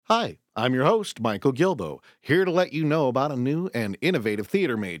Hi, I'm your host, Michael Gilbo, here to let you know about a new and innovative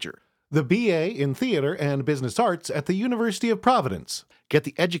theater major, the BA in Theater and Business Arts at the University of Providence. Get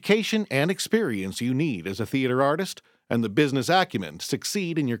the education and experience you need as a theater artist and the business acumen to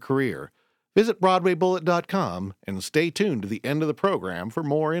succeed in your career. Visit BroadwayBullet.com and stay tuned to the end of the program for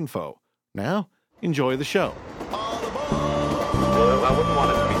more info. Now, enjoy the show. Well, I wouldn't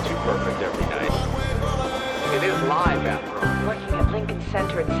want it to be too perfect every night. It is live after all. Working at Lincoln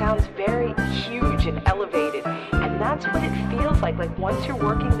Center, it sounds very huge and elevated, and that's what it feels like once you're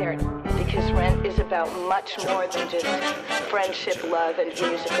working there, because Rent is about much more than just friendship, love, and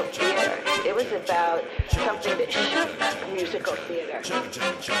musical theater. It was about something that shook musical theater.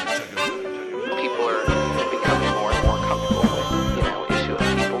 People are becoming more and more comfortable with, issue of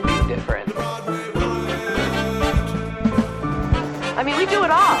people being different. I mean, we do it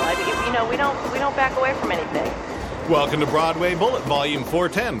all. We don't back away from anything. Welcome to Broadway Bullet, Volume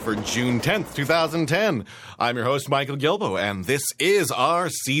 410 for June 10th, 2010. I'm your host, Michael Gilbo, and this is our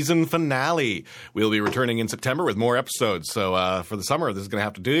season finale. We'll be returning in September with more episodes, so for the summer, this is going to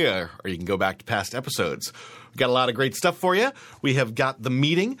have to do you, or you can go back to past episodes. We've got a lot of great stuff for you. We have got The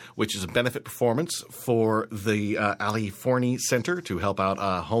Meeting, which is a benefit performance for the Ali Forney Center to help out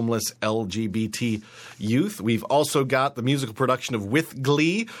homeless LGBT youth. We've also got the musical production of With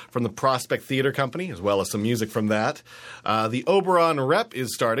Glee from the Prospect Theater Company, as well as some music from that. The Oberon Rep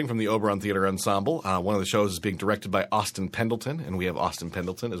is starting from the Oberon Theater Ensemble. One of the shows is being directed by Austin Pendleton, and we have Austin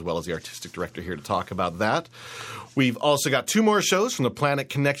Pendleton as well as the artistic director here to talk about that. We've also got two more shows from the Planet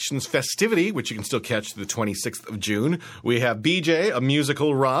Connections Festivity, which you can still catch the 26th of June. We have BJ, a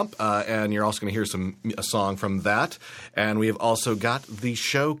musical romp, and you're also going to hear a song from that. And we have also got the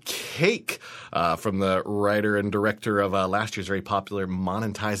show Cake from the writer and director of last year's very popular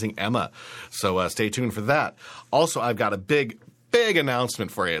Monetizing Emma. So stay tuned for that. Also, I've got a big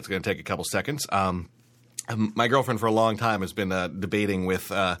announcement for you. It's going to take a couple seconds. My girlfriend for a long time has been debating with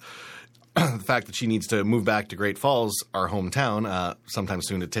the fact that she needs to move back to Great Falls, our hometown, sometime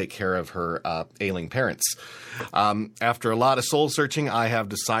soon to take care of her ailing parents. After a lot of soul searching, I have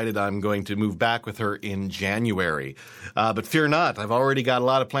decided I'm going to move back with her in January. But fear not, I've already got a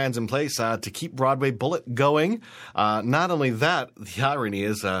lot of plans in place to keep Broadway Bullet going. Not only that, the irony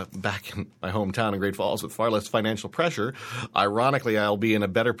is back in my hometown in Great Falls with far less financial pressure, ironically, I'll be in a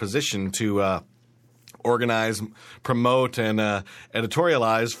better position to organize, promote, and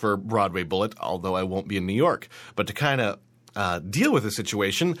editorialize for Broadway Bullet, although I won't be in New York. But to kind of deal with the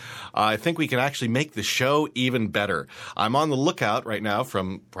situation, I think we can actually make the show even better. I'm on the lookout right now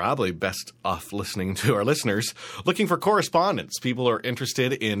from probably best off listening to our listeners, looking for correspondents. People are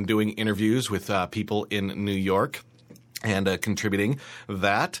interested in doing interviews with people in New York and contributing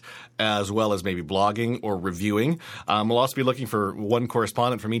that, as well as maybe blogging or reviewing. We'll also be looking for one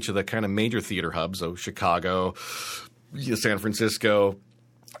correspondent from each of the kind of major theater hubs, so Chicago, San Francisco,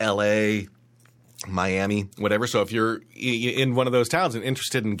 L.A., Miami, whatever. So if you're in one of those towns and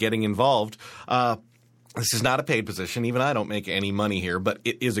interested in getting involved, this is not a paid position. Even I don't make any money here, but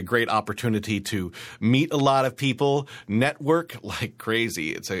it is a great opportunity to meet a lot of people, network like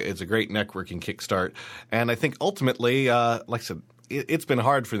crazy. It's a great networking kickstart. And I think ultimately, like I said, it's been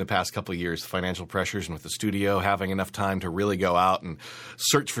hard for the past couple of years, the financial pressures and with the studio, having enough time to really go out and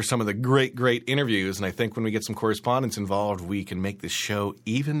search for some of the great interviews. And I think when we get some correspondents involved, we can make this show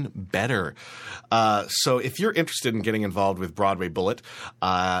even better. So if you're interested in getting involved with Broadway Bullet,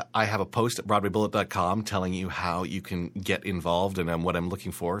 I have a post at BroadwayBullet.com telling you how you can get involved and what I'm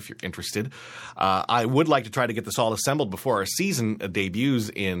looking for if you're interested. I would like to try to get this all assembled before our season debuts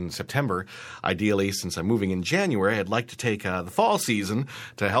in September. Ideally, since I'm moving in January, I'd like to take the fall season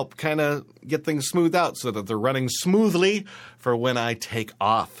to help kind of get things smoothed out so that they're running smoothly for when I take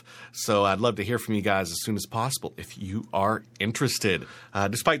off. So I'd love to hear from you guys as soon as possible if you are interested.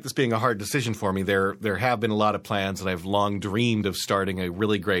 Despite this being a hard decision for me, there have been a lot of plans, and I've long dreamed of starting a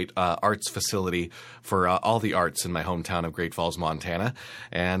really great arts facility for all the arts in my hometown of Great Falls, Montana.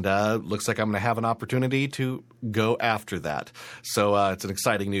 And looks like I'm going to have an opportunity to go after that. So it's an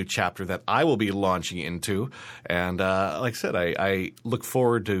exciting new chapter that I will be launching into. And like I said, I look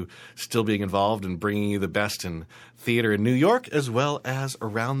forward to still being involved and bringing you the best in theater in New York as well as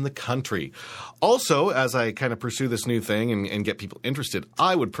around the country. Also, as I kind of pursue this new thing and get people interested,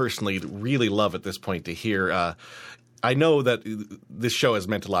 I would personally really love at this point to hear I know that this show has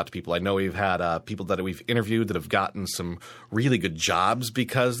meant a lot to people. I know we've had people that we've interviewed that have gotten some really good jobs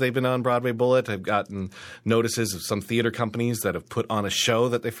because they've been on Broadway Bullet. I've gotten notices of some theater companies that have put on a show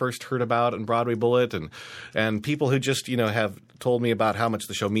that they first heard about in Broadway Bullet, and people who just, have told me about how much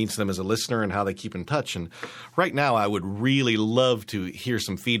the show means to them as a listener and how they keep in touch. And right now, I would really love to hear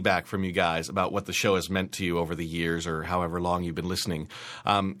some feedback from you guys about what the show has meant to you over the years or however long you've been listening.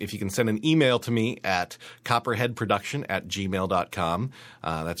 If you can send an email to me at copperheadproduction@gmail.com.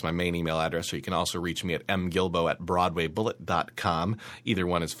 That's my main email address. Or you can also reach me at mgilbo@broadwaybullet.com. Either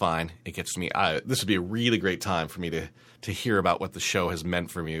one is fine. It gets to me. This would be a really great time for me to hear about what the show has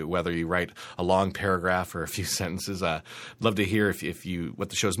meant for you, whether you write a long paragraph or a few sentences. Love to hear if you what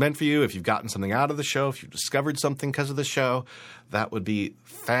the show's meant for you, if you've gotten something out of the show, if you've discovered something because of the show. That would be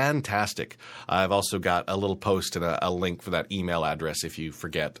fantastic. I've also got a little post and a link for that email address if you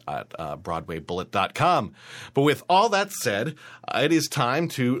forget at BroadwayBullet.com. But with all that said, it is time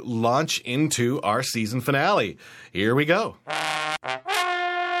to launch into our season finale. Here we go.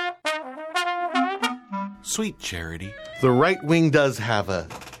 Sweet Charity. The right wing does have a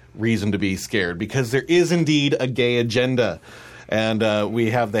reason to be scared because there is indeed a gay agenda. And we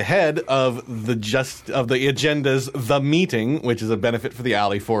have the head of the agenda's The Meeting, which is a benefit for the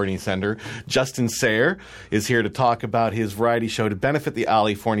Ali Forney Center. Justin Sayre is here to talk about his variety show to benefit the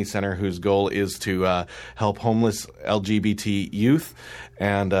Ali Forney Center, whose goal is to help homeless LGBT youth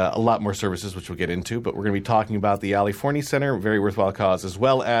and a lot more services, which we'll get into. But we're going to be talking about the Ali Forney Center, very worthwhile cause, as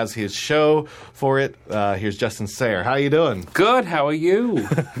well as his show for it. Here's Justin Sayre. How you doing? Good. How are you?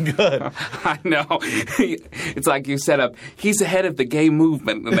 Good. I know. It's like you set up, he's the head of the gay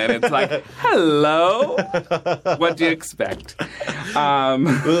movement, and then it's like, hello. What do you expect?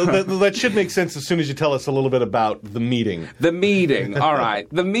 That should make sense as soon as you tell us a little bit about The Meeting. The Meeting. All right.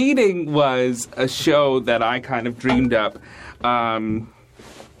 The Meeting was a show that I kind of dreamed up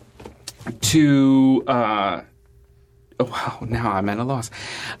wow, now I'm at a loss.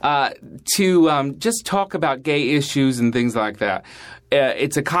 To just talk about gay issues and things like that.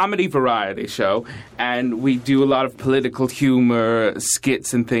 It's a comedy variety show, and we do a lot of political humor,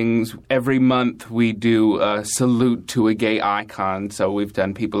 skits and things. Every month we do a salute to a gay icon. So we've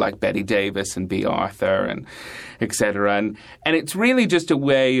done people like Betty Davis and B. Arthur and et cetera. And it's really just a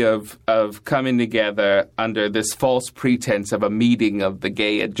way of coming together under this false pretense of a meeting of the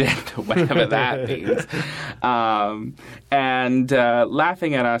gay agenda, whatever that means. And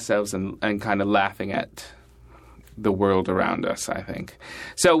laughing at ourselves and kind of laughing at the world around us, I think.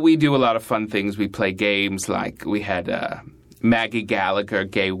 So we do a lot of fun things. We play games like we had Maggie Gallagher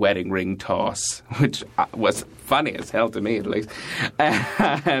gay wedding ring toss, which was funny as hell to me, at least.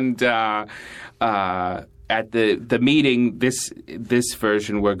 And at the meeting, this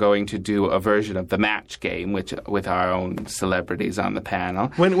version, we're going to do a version of the match game, which with our own celebrities on the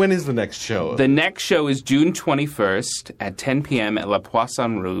panel. When is the next show? The next show is June 21st at 10 p.m. at La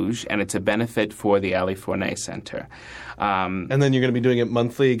Poisson Rouge, and it's a benefit for the Ali Forney Center. And then you're going to be doing it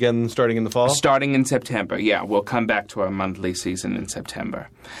monthly again starting in the fall? Starting in September, yeah. We'll come back to our monthly season in September.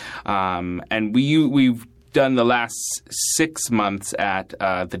 And we've done the last 6 months at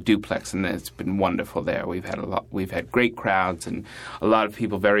the Duplex, and it's been wonderful there. We've had great crowds and a lot of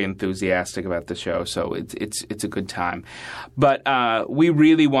people very enthusiastic about the show. So it's a good time. But we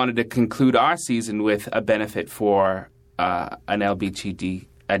really wanted to conclude our season with a benefit for an LBGT.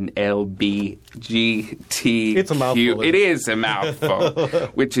 An LBGTQ. It's a mouthful. It is a mouthful,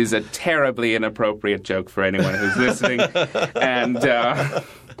 which is a terribly inappropriate joke for anyone who's listening. And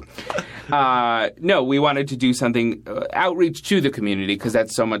no, we wanted to do something outreach to the community because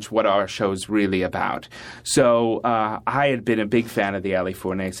that's so much what our show's really about. So I had been a big fan of the Ali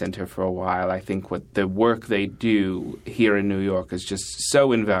Forney Center for a while. I think what the work they do here in New York is just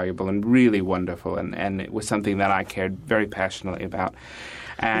so invaluable and really wonderful, and it was something that I cared very passionately about.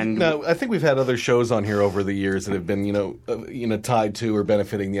 And now, I think we've had other shows on here over the years that have been, tied to or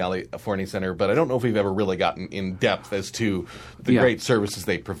benefiting the Ali Forney Center, but I don't know if we've ever really gotten in depth as to the great services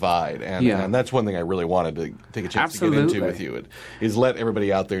they provide. And that's one thing I really wanted to take a chance to get into with you, is let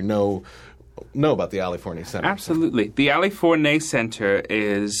everybody out there know about the Ali Forney Center. Absolutely. The Ali Forney Center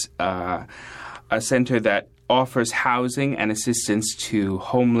is a center that offers housing and assistance to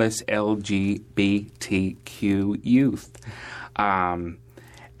homeless LGBTQ youth.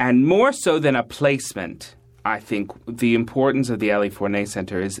 And more so than a placement, I think the importance of the Ali Forney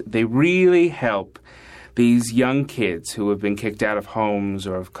Center is they really help these young kids who have been kicked out of homes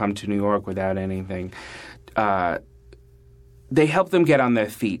or have come to New York without anything. They help them get on their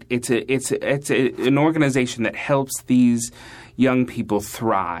feet. It's an organization that helps these young people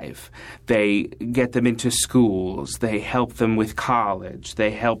thrive. They get them into schools. They help them with college.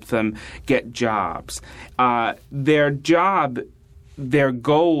 They help them get jobs. Their job their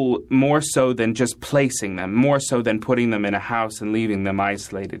goal, more so than just placing them, more so than putting them in a house and leaving them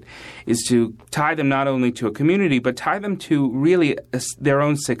isolated, is to tie them not only to a community, but tie them to really their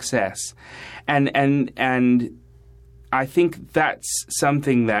own success. And I think that's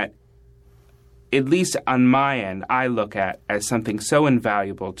something that, at least on my end, I look at as something so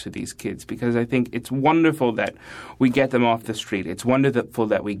invaluable to these kids, because I think it's wonderful that we get them off the street. It's wonderful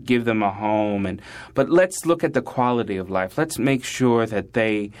that we give them a home, but let's look at the quality of life. Let's make sure that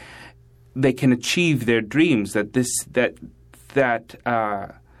they can achieve their dreams. That the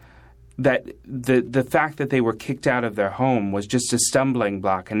fact that they were kicked out of their home was just a stumbling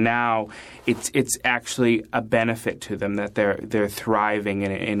block, and now it's actually a benefit to them, that they're thriving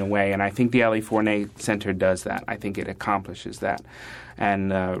in a way. And I think the Ali Fournet Center does that. I think it accomplishes that,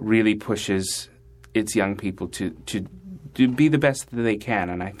 and really pushes its young people to be the best that they can.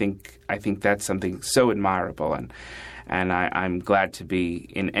 And I think that's something so admirable, and I'm glad to be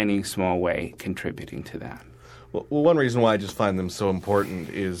in any small way contributing to that. Well, one reason why I just find them so important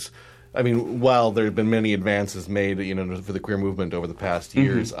is, I mean, while there have been many advances made, for the queer movement over the past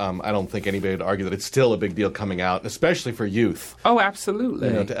years, I don't think anybody would argue that it's still a big deal coming out, especially for youth. Oh,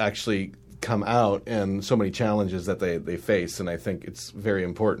 absolutely. To actually come out, and so many challenges that they face, and I think it's very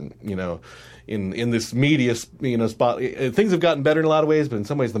important. In this media, spot, things have gotten better in a lot of ways, but in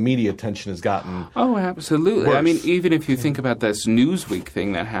some ways the media attention has gotten absolutely worse. I mean, even if you think about this Newsweek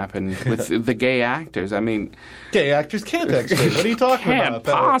thing that happened with the gay actors, I mean, gay actors can't act straight. What are you talking about? Can't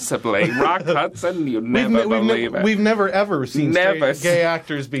possibly. Rock Hudson, you'd never believe it. We've never ever seen gay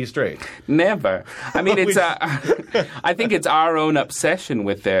actors be straight. Never. I mean, it's I think it's our own obsession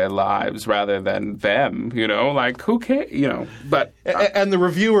with their lives rather than them. Like, who cares? But and the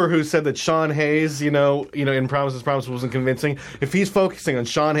reviewer who said that Sean Hayes, in Promises wasn't convincing. If he's focusing on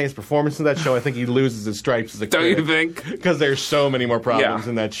Sean Hayes' performance in that show, I think he loses his stripes as a critic. Don't you think? Because there's so many more problems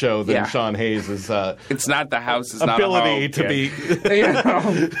in that show than Sean Hayes' it's not the house is ability not a home, to be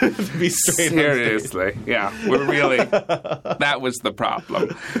to be straight. Seriously, we're really that was the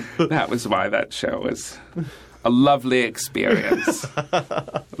problem. That was why that show was a lovely experience.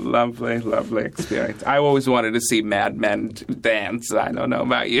 Lovely, lovely experience. I always wanted to see Mad Men dance. I don't know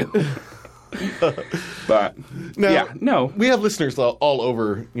about you. But we have listeners all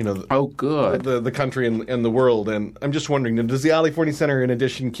over, good, the country and the world, and I'm just wondering, does the Ali Fournet Center, in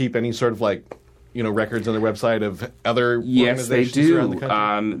addition, keep any sort of records on their website of other organizations around the country?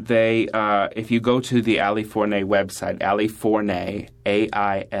 Yes, they do. If you go to the Ali Fournet website, Ali Fournet,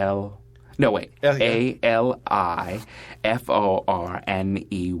 ALIFORNEY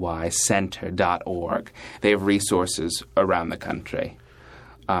center.org. They have resources around the country,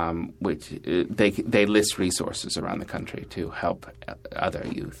 which they list resources around the country to help other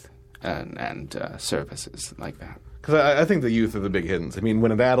youth and services like that. Because I think the youth are the big hittens. I mean,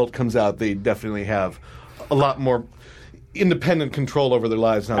 when an adult comes out, they definitely have a lot more independent control over their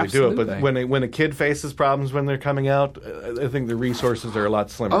lives and how they do it. But when a kid faces problems when they're coming out, I think the resources are a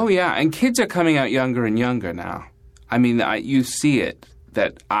lot slimmer. Oh, yeah, and kids are coming out younger and younger now. I mean, you see it.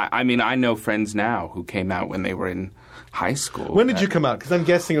 I know friends now who came out when they were in high school. When did you come out? Because I'm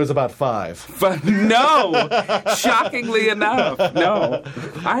guessing it was about 5. But no! Shockingly enough, no.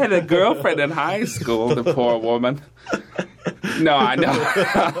 I had a girlfriend in high school, the poor woman. No, I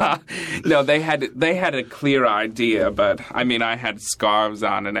know. No, they had a clear idea, but I mean, I had scarves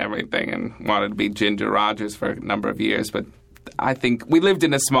on and everything and wanted to be Ginger Rogers for a number of years, but I think we lived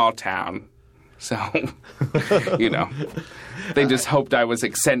in a small town. So, they just hoped I was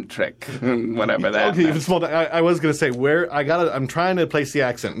eccentric, whatever that meant. I was going to say, I'm trying to place the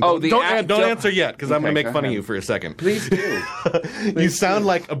accent. Don't answer yet, because I'm going to make fun of you for a second. Please do. You sound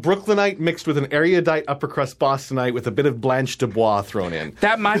like a Brooklynite mixed with an erudite upper-crust Bostonite with a bit of Blanche Dubois thrown in.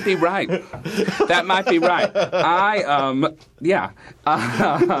 That might be right.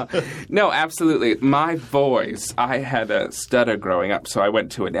 No, absolutely. My voice, I had a stutter growing up, so I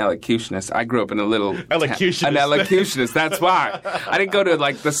went to an elocutionist. I grew up in a little... Elocutionist. An elocutionist, that's why. I didn't go to,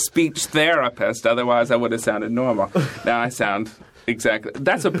 the speech therapist, otherwise I would have sounded normal. Now I sound... Exactly.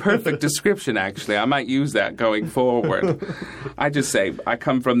 That's a perfect description, actually. I might use that going forward. I just say, I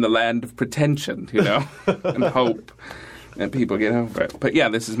come from the land of pretension, and hope that people get over it. But yeah,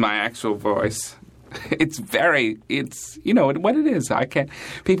 this is my actual voice. It's what it is.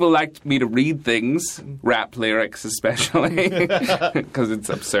 People like me to read things, rap lyrics especially, because it's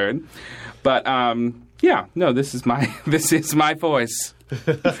absurd. But, this is my voice.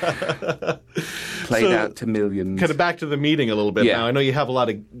 Played out to millions. Kind of back to the meeting a little bit now. I know you have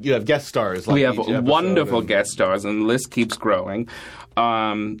you have guest stars. We have wonderful guest stars, and the list keeps growing.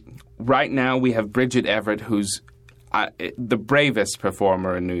 Right now we have Bridget Everett, who's the bravest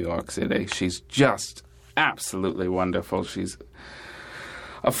performer in New York City. She's just absolutely wonderful. She's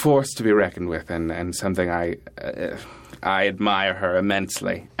a force to be reckoned with, and something I admire her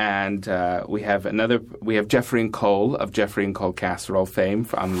immensely. And we have Jeffrey and Cole of Jeffrey and Cole Casserole fame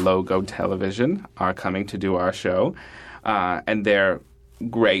on Logo Television are coming to do our show, and they're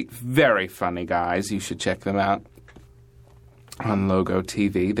great, very funny guys. You should check them out on Logo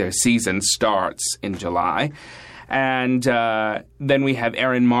TV. Their season starts in July. And then we have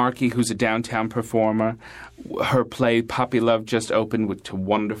Erin Markey, who's a downtown performer. Her play Puppy Love just opened to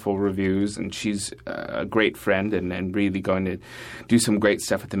wonderful reviews, and she's a great friend and really going to do some great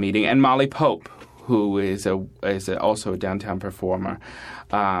stuff at the meeting. And Molly Pope, who is also a downtown performer,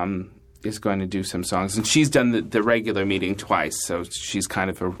 is going to do some songs. And she's done the regular meeting twice, so she's kind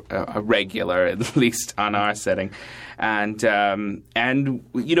of a regular, at least on our setting. And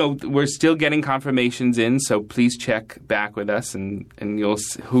we're still getting confirmations in, so please check back with us, and you'll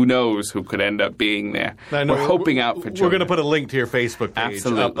who knows who could end up being there. We're hoping out for children. We're going to put a link to your Facebook page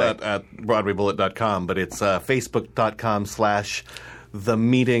Absolutely. up at BroadwayBullet.com, but it's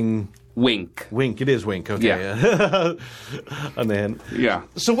facebook.com/themeeting. Wink. Wink. It is Wink. Okay. Yeah. On the end. Yeah.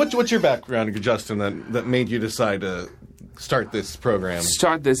 So what's your background, Justin, that made you decide to start this program?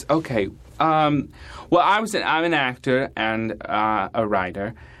 Start this. Okay. Well, I'm an actor and a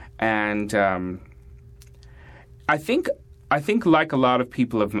writer, and I think like a lot of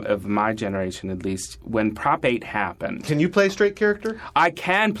people of my generation, at least, when Prop 8 happened. Can you play a straight character? I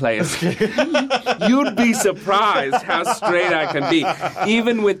can play a straight. You'd be surprised how straight I can be,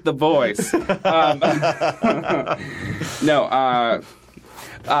 even with the voice.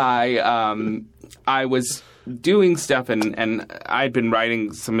 I was doing stuff, and I'd been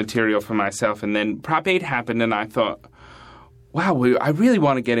writing some material for myself, and then Prop 8 happened, and I thought, wow, I really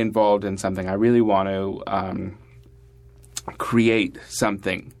want to get involved in something. I really want to create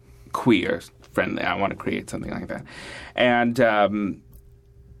something queer friendly. I want to create something like that. And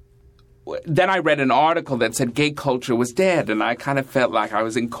then I read an article that said gay culture was dead, and I kind of felt like I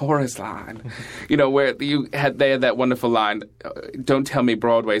was in Chorus Line, where they had that wonderful line, "Don't tell me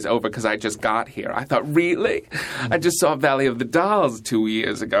Broadway's over because I just got here." I thought, really? I just saw Valley of the Dolls 2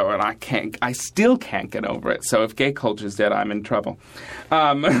 years ago, and I still can't get over it. So if gay culture's dead, I'm in trouble.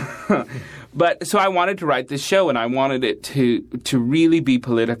 But so I wanted to write this show, and I wanted it to really be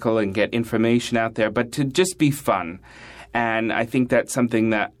political and get information out there, but to just be fun. And I think that's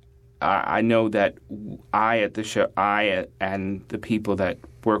something that I know that I and the people that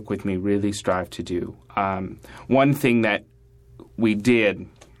work with me really strive to do. One thing that we did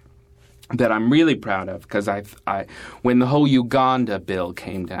that I'm really proud of, because when the whole Uganda bill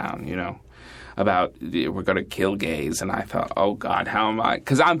came down, about we're going to kill gays, and I thought, oh God, how am I?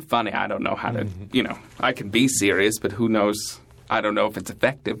 Because I'm funny, I don't know how to, I can be serious, but who knows? I don't know if it's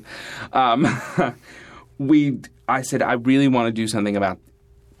effective. I said I really want to do something about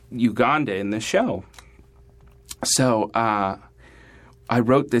Uganda in the show. So I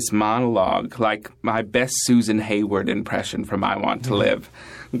wrote this monologue, like my best Susan Hayward impression from I Want to Live,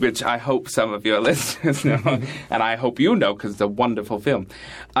 which I hope some of your listeners know, and I hope you know because it's a wonderful film.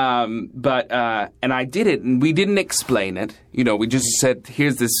 And I did it, and we didn't explain it. We just said,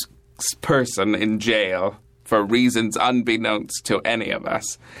 here's this person in jail for reasons unbeknownst to any of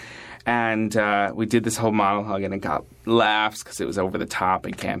us. And we did this whole monologue, and it got laughs because it was over the top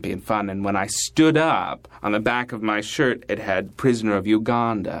and campy and fun. And when I stood up, on the back of my shirt, it had "Prisoner of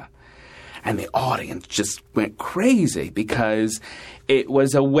Uganda." And the audience just went crazy because it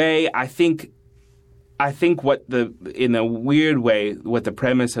was a way, I think in a weird way, what the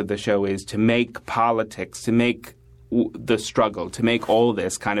premise of the show is to make politics, to make the struggle, to make all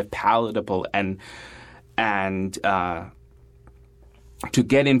this kind of palatable and to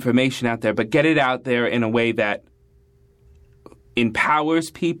get information out there, but get it out there in a way that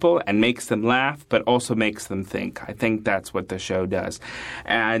empowers people and makes them laugh, but also makes them think. I think that's what the show does.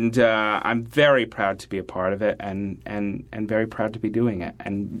 And I'm very proud to be a part of it and very proud to be doing it.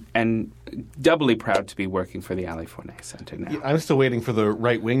 And doubly proud to be working for the Ali Forney Center now. I'm still waiting for the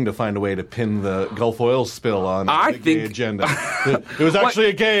right wing to find a way to pin the Gulf oil spill on the gay agenda. It was actually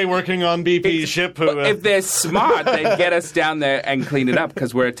a gay working on BP's ship. Who, if they're smart, they'd get us down there and clean it up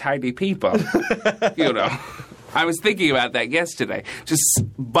because we're a tidy people. I was thinking about that yesterday. Just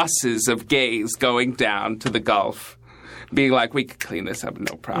buses of gays going down to the Gulf, being like, "We could clean this up,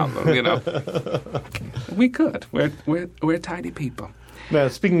 no problem." We could. We're tidy people. Now,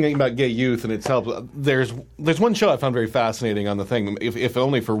 speaking about gay youth and its help, there's one show I found very fascinating on the thing, if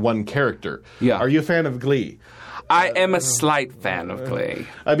only for one character. Yeah. Are you a fan of Glee? I am a slight fan of Glee.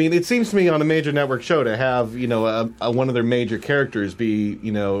 I mean, it seems to me on a major network show to have, one of their major characters be,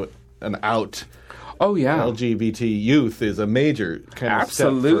 an out Oh, yeah. LGBT youth is a major kind of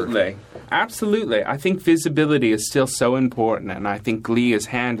Absolutely. Absolutely. I think visibility is still so important, and I think Glee is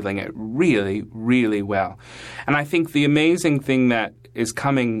handling it really, really well. And I think the amazing thing that is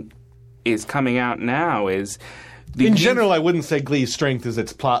coming out now is in general, I wouldn't say Glee's strength is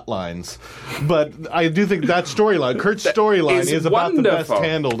its plot lines, but I do think that storyline, Kurt's storyline, is about the best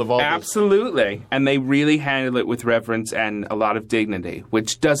handled of all. Absolutely. And they really handle it with reverence and a lot of dignity,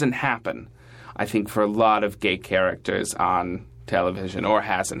 which doesn't happen, I think, for a lot of gay characters on television, or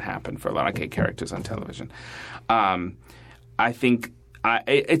hasn't happened for a lot of gay characters on television. I think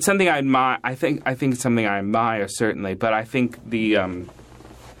it's something I admire. I think it's something I admire, certainly, but I think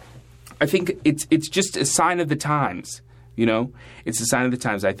I think it's just a sign of the times, It's a sign of the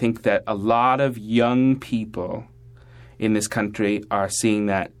times. I think that a lot of young people in this country are seeing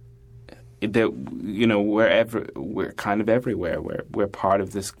that we're kind of everywhere. We're part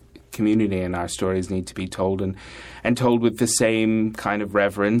of this community, and our stories need to be told and told with the same kind of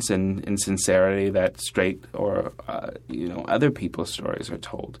reverence and sincerity that straight or other people's stories are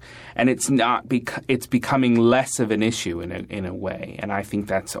told. And it's not it's becoming less of an issue in a way, and I think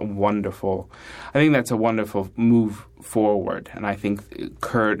that's a wonderful move forward. And I think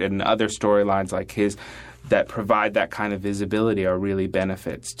Kurt and other storylines like his that provide that kind of visibility are really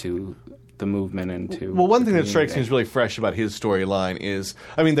benefits to the movement and to... Well, one thing that strikes me as really fresh about his storyline is,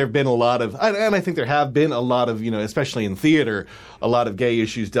 there have been a lot of, and I think there have been a lot of, especially in theater, a lot of gay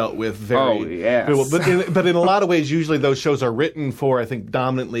issues dealt with very... Oh, yes. But in a lot of ways, usually those shows are written for, I think,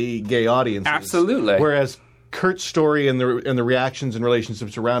 dominantly gay audiences. Absolutely. Whereas Kurt's story and the reactions and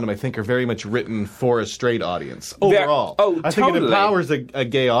relationships around him, I think, are very much written for a straight audience overall. I think it empowers a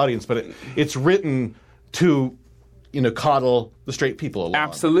gay audience, but it's written to... coddle the straight people along.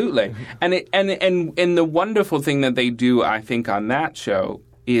 Absolutely. And the wonderful thing that they do, I think, on that show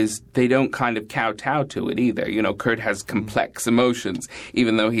is they don't kind of kowtow to it either. Kurt has complex emotions,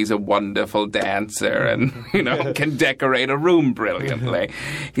 even though he's a wonderful dancer and, can decorate a room brilliantly.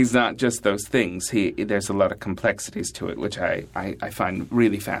 He's not just those things. There's a lot of complexities to it, which I find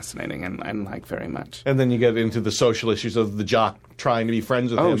really fascinating and like very much. And then you get into the social issues of the jock trying to be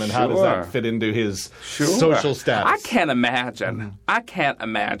friends with him, and how does that fit into his social status? I can't imagine.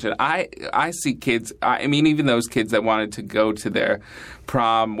 I see kids, even those kids that wanted to go to their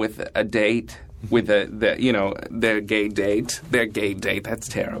prom with a date, with their gay date. That's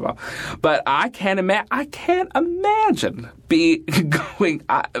terrible. But I can't imagine going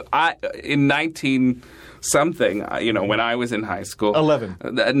in 19-something, when I was in high school.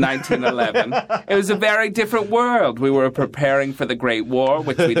 1911. It was a very different world. We were preparing for the Great War,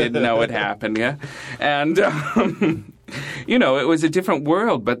 which we didn't know had happened, yeah? And, it was a different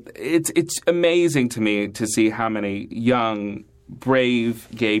world. But it's amazing to me to see how many young, brave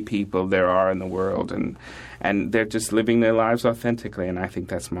gay people there are in the world. And they're just living their lives authentically, and I think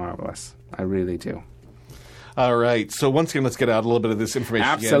that's marvelous. I really do. All right. So once again, let's get out a little bit of this information.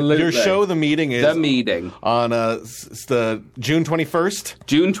 Absolutely. Again. Your show, The Meeting, is... The Meeting. On the June 21st?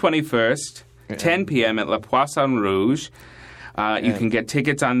 June 21st, 10 p.m. at La Poisson Rouge. You can get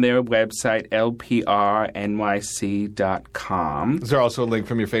tickets on their website, lprnyc.com. Is there also a link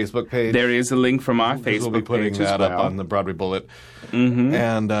from your Facebook page? There is a link from our Facebook page as well. We'll be putting that up on the Broadway Bullet. Mm-hmm.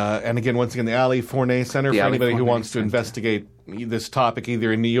 And again, once again, the Ali Fournet Center, for anybody who wants to investigate this topic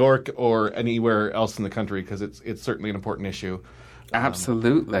either in New York or anywhere else in the country, because it's certainly an important issue.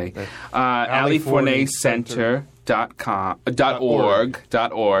 Absolutely.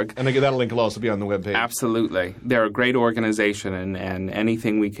 alifournetcenter.org. And again, that link will also be on the webpage. Absolutely. They're a great organization, and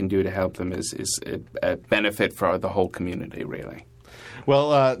anything we can do to help them is a benefit for the whole community, really.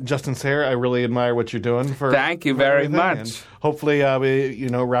 Well, Justin Sayre, I really admire what you're doing. Thank you very much. And hopefully, we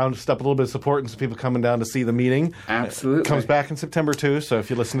round up a little bit of support and some people coming down to see The Meeting. Absolutely. It comes back in September, too, so if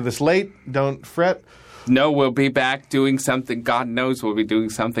you listen to this late, don't fret. No, we'll be back doing something. God knows we'll be doing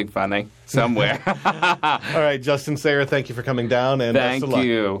something funny somewhere. All right, Justin Sayre, thank you for coming down, and best of luck. Thank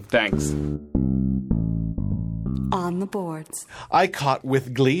you. Thanks. On the boards. I caught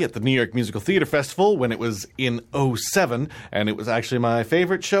With Glee at the New York Musical Theater Festival when it was in '07, and it was actually my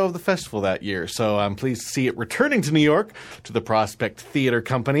favorite show of the festival that year. So I'm pleased to see it returning to New York to the Prospect Theater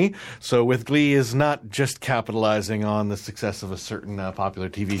Company. So With Glee is not just capitalizing on the success of a certain popular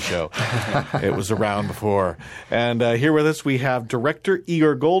TV show. It was around before. And here with us we have director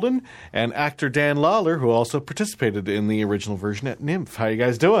Igor Golden and actor Dan Lawler, who also participated in the original version at NYMF. How you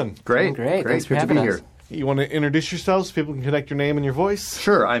guys doing? Great. Thanks for Good to having be us. here. You want to introduce yourselves so people can connect your name and your voice?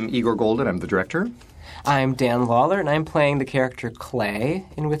 Sure. I'm Igor Golden. I'm the director. I'm Dan Lawler, and I'm playing the character Clay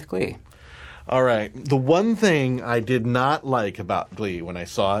in With Glee. All right. The one thing I did not like about Glee when I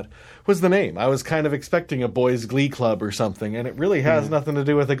saw it was the name. I was kind of expecting a boys' glee club or something, and it really has nothing to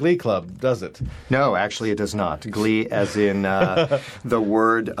do with a glee club, does it? No, actually it does not. Glee as in the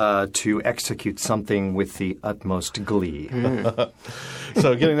word to execute something with the utmost glee.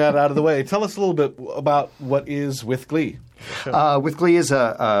 So getting that out of the way, tell us a little bit about what is With Glee. With Glee is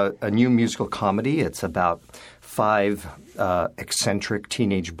a new musical comedy. It's about 5 eccentric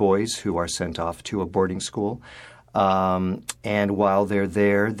teenage boys who are sent off to a boarding school. And while they're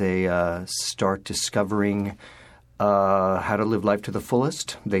there, they start discovering how to live life to the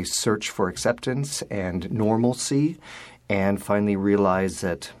fullest. They search for acceptance and normalcy and finally realize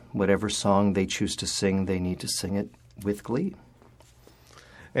that whatever song they choose to sing, they need to sing it with glee.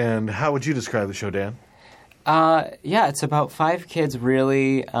 And how would you describe the show, Dan? Yeah, it's about 5 kids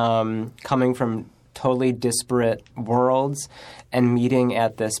really coming from totally disparate worlds and meeting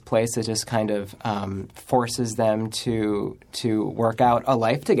at this place that just kind of forces them to work out a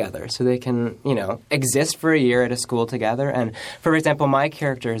life together so they can, exist for a year at a school together. And, for example, my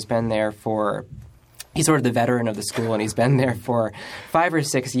character has been there he's sort of the veteran of the school, and he's been there for 5 or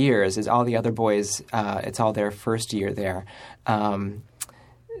 6 years. As all the other boys, it's all their first year there.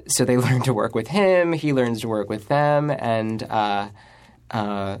 So they learn to work with him, he learns to work with them, and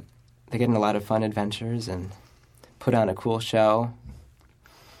they get in a lot of fun adventures and put on a cool show.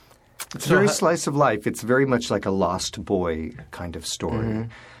 It's very slice of life. It's very much like a Lost Boy kind of story. Mm-hmm.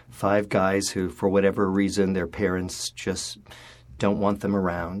 5 guys who, for whatever reason, their parents just don't want them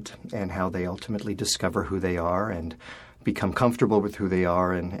around, and how they ultimately discover who they are and become comfortable with who they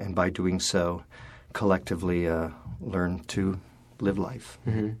are, and by doing so, collectively learn to live life.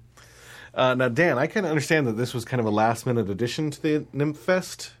 Mm-hmm. Now, Dan, I kind of understand that this was kind of a last-minute addition to the NYMF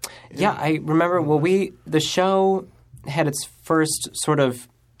Fest. Yeah, I remember. Well, the show had its first sort of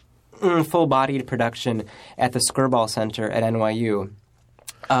full-bodied production at the Skirball Center at NYU.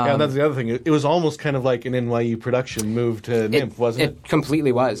 Yeah, that's the other thing. It was almost kind of like an NYU production moved to NYMF, wasn't it? It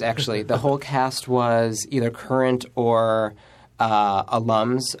completely was, actually. The whole cast was either current or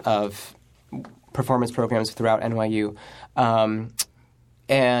alums of performance programs throughout NYU.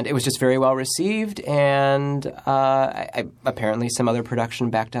 And it was just very well received, and apparently some other production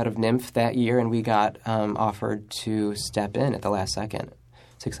backed out of NYMF that year, and we got offered to step in at the last second.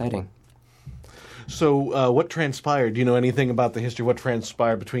 It's exciting. So what transpired? Do you know anything about the history? What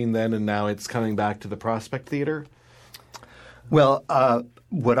transpired between then and now it's coming back to the Prospect Theater? Well,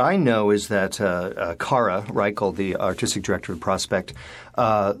 what I know is that Kara Reichel, the artistic director of Prospect,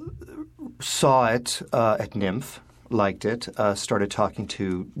 saw it at NYMF, liked it, started talking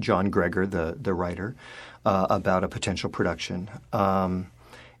to John Gregor, the writer, about a potential production.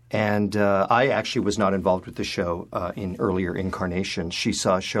 And I actually was not involved with the show in earlier incarnations. She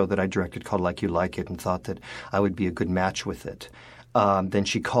saw a show that I directed called Like You Like It and thought that I would be a good match with it. Then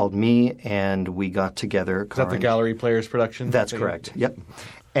she called me, and we got together. Is that the Gallery Players production? That's correct, yep.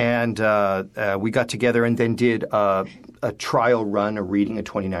 And we got together and then did a trial run, a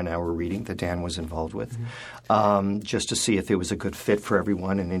 29-hour reading that Dan was involved with, just to see if it was a good fit for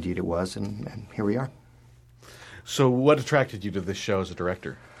everyone, and indeed it was, and here we are. So what attracted you to this show as a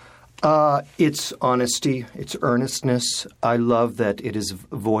director? Its honesty, its earnestness. I love that it is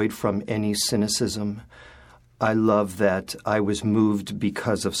void from any cynicism. I love that I was moved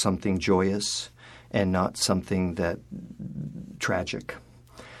because of something joyous and not something that tragic.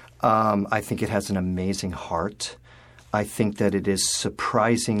 I think it has an amazing heart. I think that it is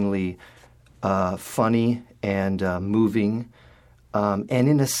surprisingly funny and moving. And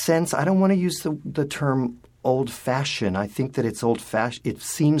in a sense, I don't want to use the term old-fashioned. I think that it's old-fashioned. It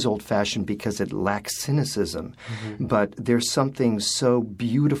seems old-fashioned because it lacks cynicism. Mm-hmm. But there's something so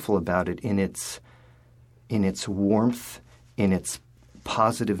beautiful about it in its warmth, in its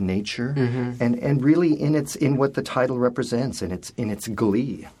positive nature, and really in what the title represents, in its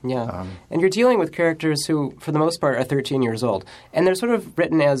glee. Yeah, and you're dealing with characters who, for the most part, are 13 years old, and they're sort of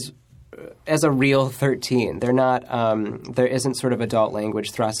written as as a real 13. They're not. There isn't sort of adult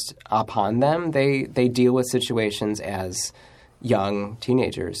language thrust upon them. They deal with situations as young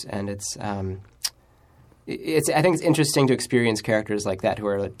teenagers, and it's. I think it's interesting to experience characters like that who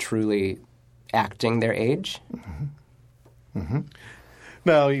are truly acting their age. Mm-hmm. Mm-hmm.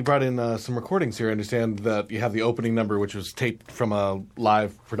 Now, you brought in some recordings here. I understand that you have the opening number, which was taped from a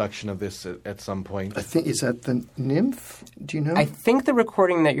live production of this at some point. I think, is that the Nymph? Do you know? I think the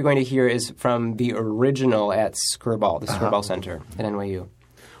recording that you're going to hear is from the original at Skirball, the Skirball Center at NYU.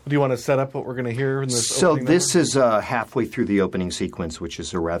 Do you want to set up what we're going to hear in this So opening this number? is halfway through the opening sequence, which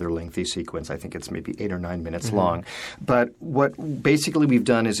is a rather lengthy sequence. I think it's maybe 8 or 9 minutes long. But what basically we've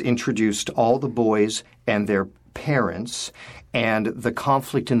done is introduced all the boys and their parents and the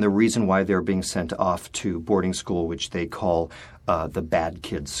conflict and the reason why they're being sent off to boarding school, which they call the bad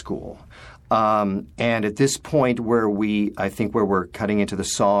kids school. And at this point where we're cutting into the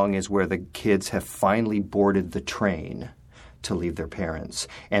song is where the kids have finally boarded the train to leave their parents.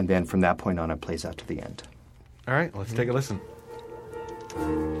 And then from that point on, it plays out to the end. All right, let's take a listen. I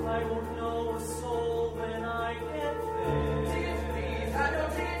won't know a soul when I get there. Tickets, please. I know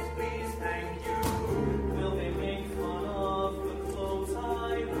tickets, please. Thank you. Will they make fun of the clothes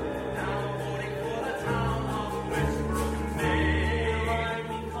I wear? Now I'm voting for the town of Westbrook, Maine. Will I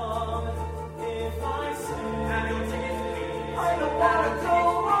be common if I say? I know tickets, please. I don't want to go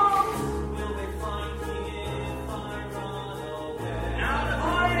home. Will they find me if I run away? Now the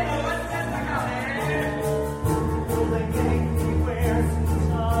party boys test the county. Will they make me wear some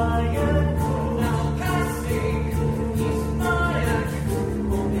tired clothes? Now casting is my act.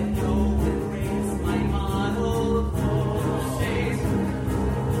 Won't they know when raise my model clothes?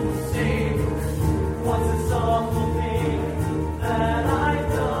 Say, what's this awful thing that I've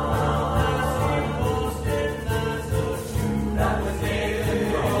done? As in Boston, as a shoe that was made to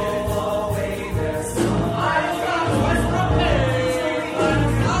throw away their son. I got Westbrook, Maine.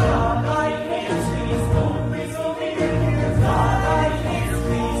 God, I can't please don't please don't leave me here. God, I can't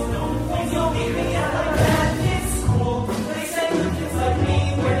please don't please don't leave me at the bad kids school. They send the kids like me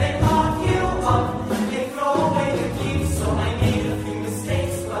where they lock you up. They throw away the keys. So I made a few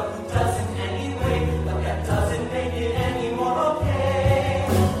mistakes, but who doesn't anyway? But that doesn't make it any more okay.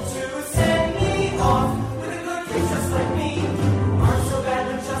 To send me off with a good kid just like me, who aren't so bad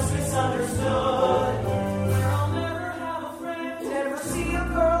but just misunderstood. Where I'll never have a friend, never see a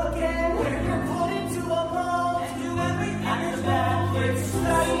girl again. Where you're put into a mold and do everything that's bad. Where you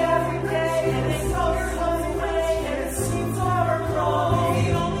study every day and they throw your clothes away and it seems to never grow.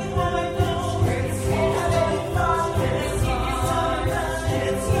 The only one I know where you can't have any fun and they keep you summer done and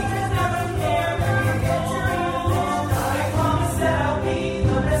it teachers never care where you get your own. I promise that I'll be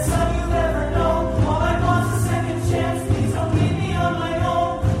the best son you've ever known. All I want's a second chance. Please don't leave me on my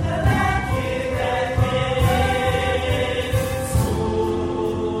own. And that kid that went to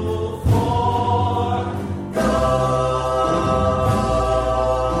school for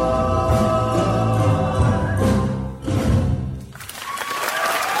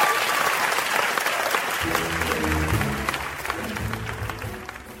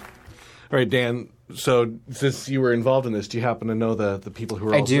All right, Dan, so since you were involved in this, do you happen to know the people who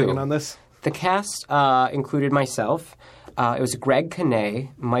were I all do. singing on this? The cast included myself. It was Greg Kinnear,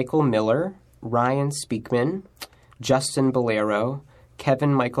 Michael Miller, Ryan Speakman, Justin Bolero,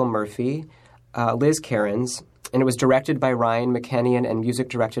 Kevin Michael Murphy, Liz Cairns, and it was directed by Ryan McKennion and music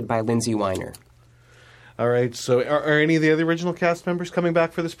directed by Lindsay Weiner. All right, so are any of the other original cast members coming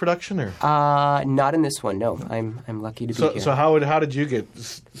back for this production? Or Not in this one, no. I'm lucky to be here. so how did you get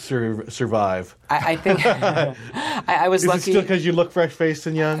survive? I think I was Is lucky. it still because you look fresh-faced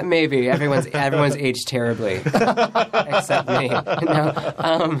and young? Maybe everyone's aged terribly, except me.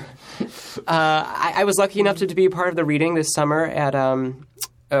 No, I was lucky enough to be a part of the reading this summer at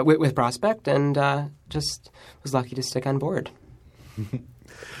with Prospect, and just was lucky to stick on board.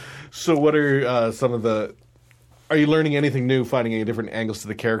 So what are some of the... Are you learning anything new, finding any different angles to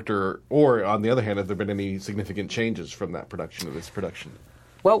the character? Or, on the other hand, have there been any significant changes from that production to this production?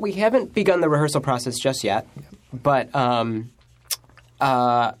 Well, we haven't begun the rehearsal process just yet, but I'm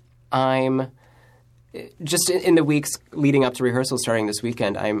just in the weeks leading up to rehearsal starting this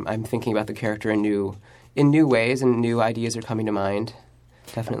weekend. I'm thinking about the character in new ways, and new ideas are coming to mind.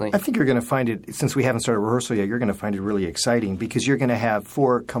 Definitely. I think you're going to find it, since we haven't started rehearsal yet, you're going to find it really exciting because you're going to have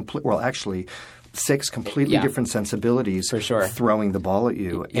 6 completely different sensibilities For sure. throwing the ball at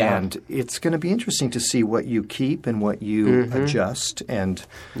you. Yeah. And it's going to be interesting to see what you keep and what you adjust. And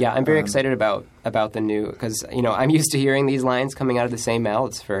Yeah, I'm very excited about the new, because I'm used to hearing these lines coming out of the same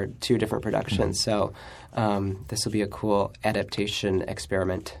mouths for 2 different productions. So this will be a cool adaptation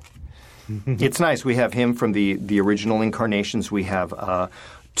experiment. It's nice. We have him from the original incarnations. We have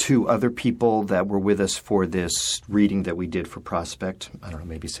 2 other people that were with us for this reading that we did for Prospect, I don't know,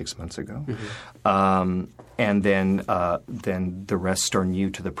 maybe 6 months ago. And then the rest are new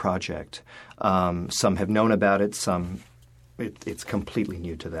to the project. Some have known about it, some it's completely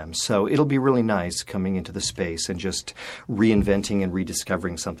new to them. So it'll be really nice coming into the space and just reinventing and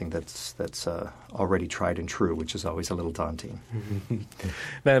rediscovering something that's already tried and true, which is always a little daunting.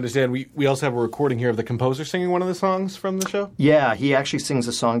 Now, I understand we also have a recording here of the composer singing one of the songs from the show? Yeah, he actually sings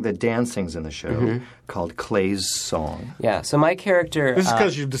a song that Dan sings in the show called Clay's Song. Yeah, so my character... This is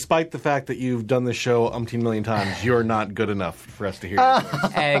because despite the fact that you've done this show umpteen million times, you're not good enough for us to hear you.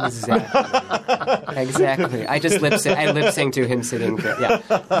 Exactly. I just lip sync to him sitting there. Yeah.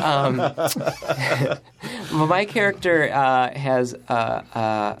 Well, my character has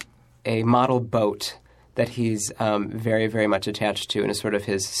a model boat that he's very, very much attached to, and is sort of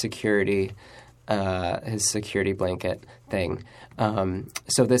his security blanket thing.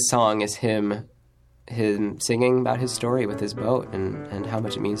 So this song is him singing about his story with his boat and how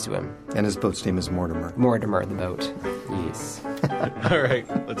much it means to him. And his boat's name is Mortimer. Mortimer, the boat. Yes. All right,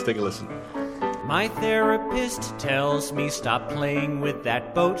 let's take a listen. My therapist tells me stop playing with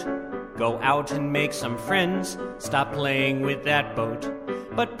that boat. Go out and make some friends. Stop playing with that boat.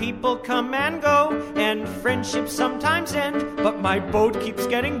 But people come and go, and friendships sometimes end. But my boat keeps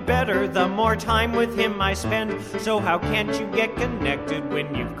getting better the more time with him I spend. So how can't you get connected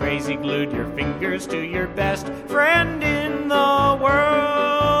when you've crazy glued your fingers to your best friend in the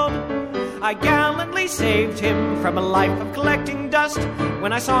world? I gallantly saved him from a life of collecting dust.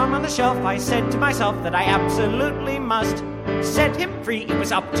 When I saw him on the shelf, I said to myself that I absolutely must set him free. It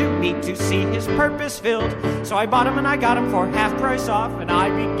was up to me to see his purpose filled. So I bought him and I got him for half price off, and I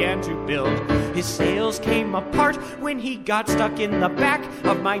began to build. His sails came apart when he got stuck in the back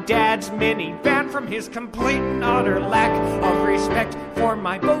of my dad's minivan from his complete and utter lack of respect for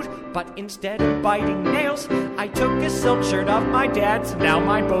my boat. But instead of biting nails, I took a silk shirt of my dad's. Now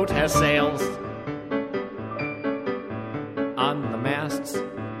my boat has sails on the masts.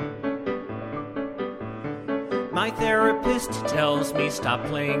 My therapist tells me stop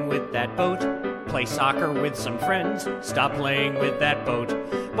playing with that boat. Play soccer with some friends. Stop playing with that boat.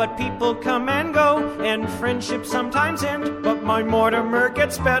 But people come and go, and friendships sometimes end. But my Mortimer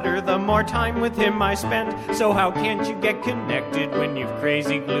gets better the more time with him I spend. So how can't you get connected when you've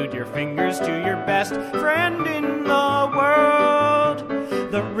crazy glued your fingers to your best friend in the world?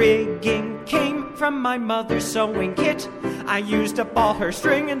 The rigging came from my mother's sewing kit. I used up all her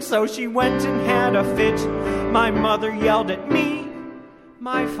string, and so she went and had a fit. My mother yelled at me,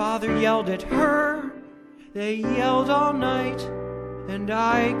 my father yelled at her. They yelled all night, and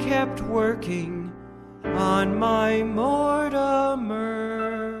I kept working on my Mortimer.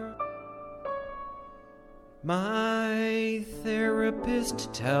 My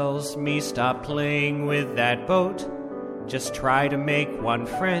therapist tells me stop playing with that boat. Just try to make one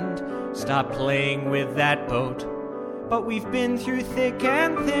friend. Stop playing with that boat. But we've been through thick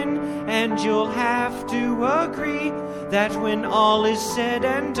and thin, and you'll have to agree that when all is said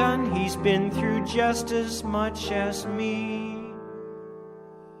and done, he's been through just as much as me.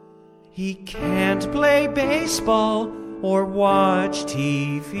 He can't play baseball or watch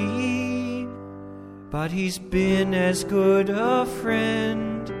TV, but he's been as good a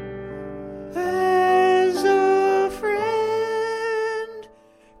friend as a friend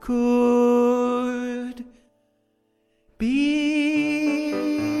could be.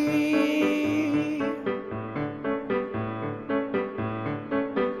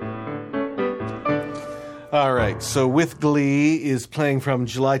 All right, so With Glee is playing from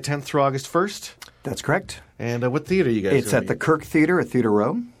July 10th through August 1st. That's correct. And what theater are you guys It's gonna at the be? Kirk Theater at Theater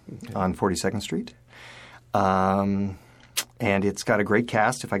Row on 42nd Street. And it's got a great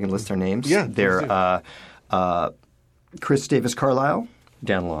cast, if I can list their names. Yeah, They're Chris Davis Carlisle,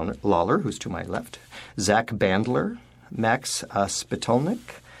 Dan Lawler, who's to my left, Zach Bandler, Max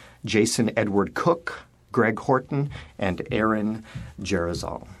Spitolnik, Jason Edward Cook, Greg Horton, and Aaron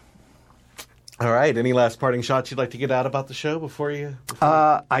Jarazal. All right, any last parting shots you'd like to get out about the show before you...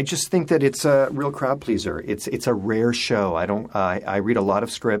 I just think that it's a real crowd pleaser. It's a rare show. I read a lot of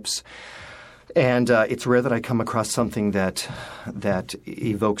scripts, and it's rare that I come across something that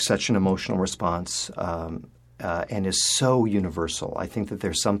evokes such an emotional response and is so universal. I think that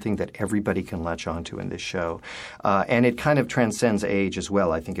there's something that everybody can latch onto in this show, and it kind of transcends age as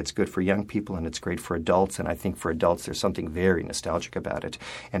well. I think it's good for young people, and it's great for adults. And I think for adults, there's something very nostalgic about it,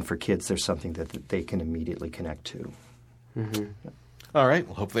 and for kids, there's something that they can immediately connect to. Mm-hmm. All right.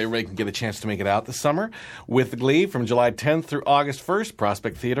 Well, hopefully everybody can get a chance to make it out this summer. With Glee from July 10th through August 1st,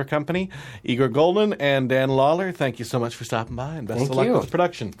 Prospect Theater Company. Igor Golden and Dan Lawler, thank you so much for stopping by, and best Thank of luck you. with the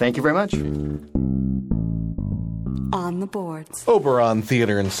production. Thank you very much. On the boards. Oberon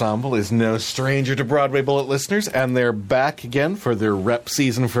Theater Ensemble is no stranger to Broadway Bullet listeners, and they're back again for their rep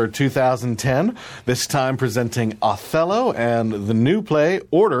season for 2010, this time presenting Othello and the new play,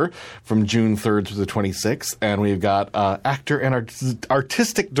 Order, from June 3rd to the 26th. And we've got actor and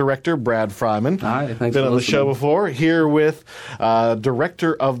artistic director Brad Fryman. Hi, thanks Been for on the show listening. before. Here with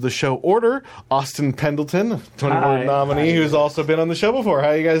director of the show Order, Austin Pendleton, Tony Award nominee, who's also been on the show before. How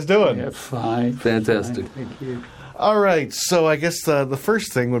are you guys doing? Yeah, fine. Fantastic. Fine, thank you. All right, so I guess the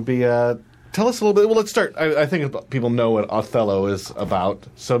first thing would be tell us a little bit. Well, let's start. I think people know what Othello is about,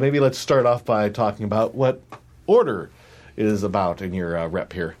 so maybe let's start off by talking about what Order is about in your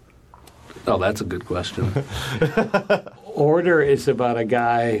rep here. Oh, that's a good question. Order is about a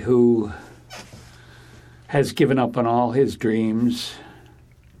guy who has given up on all his dreams,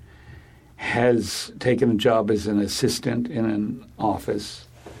 has taken a job as an assistant in an office,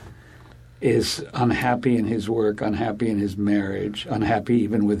 is unhappy in his work, unhappy in his marriage, unhappy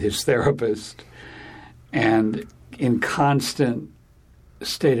even with his therapist, and in constant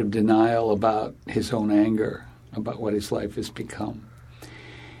state of denial about his own anger, about what his life has become.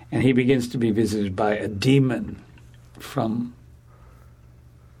 And he begins to be visited by a demon from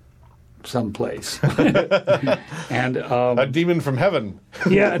someplace. And A demon from heaven.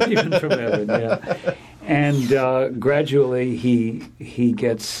 yeah, a demon from heaven, yeah. And gradually he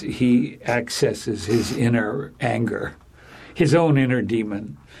accesses his inner anger, his own inner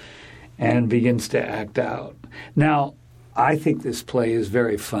demon, and begins to act out. Now, I think this play is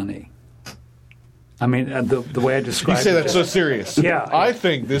very funny. I mean, the way I You describe it. say that so serious. Yeah. I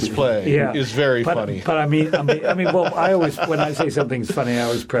think this play is very funny. But I mean, well, I always, when I say something's funny, I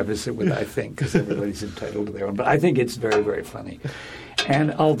always preface it with "I think," because everybody's entitled to their own. But I think it's very, very funny.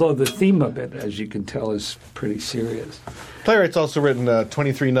 And although the theme of it, as you can tell, is pretty serious. Playwright's also written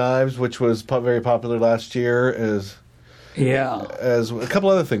 23 Knives, which was very popular last year, as a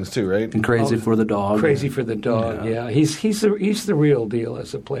couple other things too, right? And Crazy for the Dog. Crazy for the Dog. Yeah, he's the real deal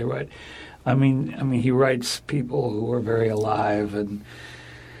as a playwright. I mean, he writes people who are very alive, and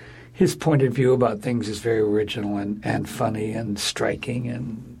his point of view about things is very original and funny and striking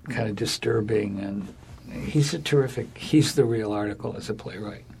and kind of disturbing. And he's the real article as a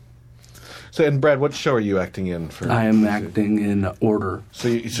playwright. So, and Brad, what show are you acting in? I am acting in Order. So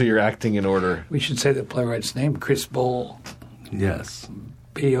you're acting in Order. We should say the playwright's name, Chris Boal, Yes.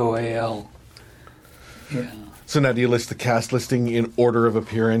 Boal. Yeah. So now, do you list the cast listing in order of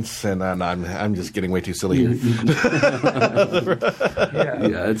appearance? And I'm just getting way too silly here.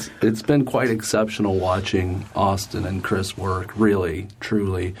 Yeah, it's been quite exceptional watching Austin and Chris work, really,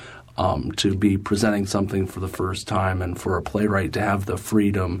 truly, to be presenting something for the first time and for a playwright to have the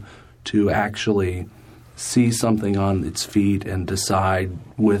freedom to actually see something on its feet and decide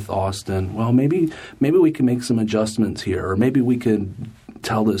with Austin, well, maybe we can make some adjustments here, or maybe we can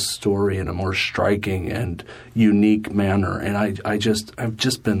tell this story in a more striking and unique manner. And I've just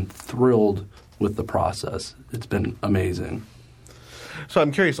been thrilled with the process. It's been amazing. So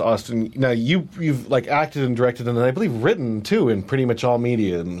I'm curious, Austin. Now you've like acted and directed, and I believe written too in pretty much all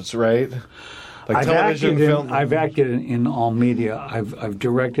mediums, right? Like television, film. I've acted in all media. I've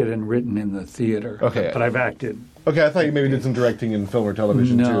directed and written in the theater. Okay, but I've acted. Okay, I thought you maybe did some directing in film or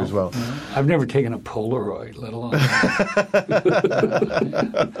television too as well. No. I've never taken a Polaroid, let alone.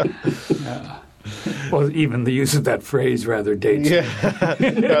 Well, even the use of that phrase rather dates me.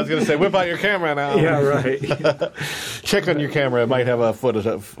 I was going to say, whip out your camera now. Yeah, right. Check on your camera; it might have a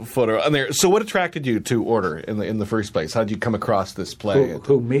photo on there. So, what attracted you to Order in the first place? How did you come across this play?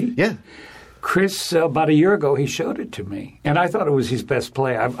 Who me? Yeah. Chris, about a year ago, he showed it to me, and I thought it was his best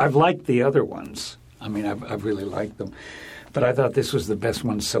play. I've liked the other ones. I mean, I've really liked them. But I thought this was the best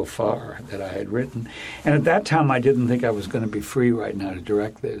one so far that I had written. And at that time, I didn't think I was going to be free right now to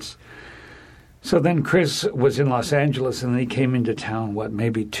direct this. So then Chris was in Los Angeles, and he came into town,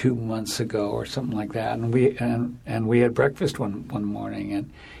 maybe 2 months ago or something like that. And we had breakfast one morning, and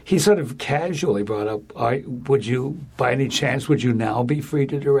he sort of casually brought up, would you, by any chance, would you now be free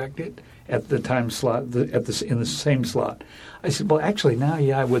to direct it at the time slot, in the same slot? I said, well, actually, now,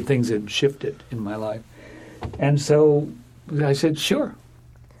 yeah, would things had shifted in my life. And so I said, sure.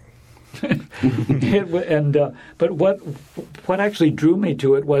 But what actually drew me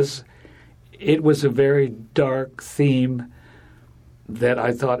to it was a very dark theme that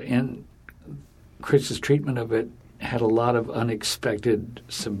I thought in Chris's treatment of it had a lot of unexpected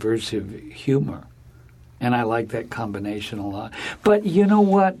subversive humor. And I like that combination a lot. But you know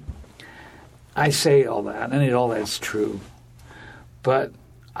what? I say all that, and all that's true. But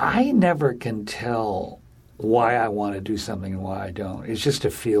I never can tell why I want to do something and why I don't. It's just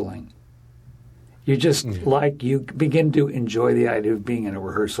a feeling. You just you begin to enjoy the idea of being in a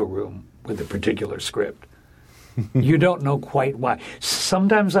rehearsal room with a particular script. You don't know quite why.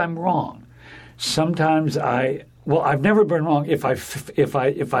 Sometimes I'm wrong. Sometimes I've never been wrong. If I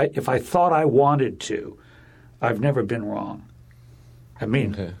thought I wanted to, I've never been wrong. I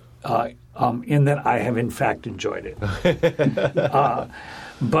mean, in that I have in fact enjoyed it.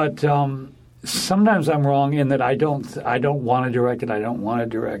 But sometimes I'm wrong in that I don't want to direct it. I don't want to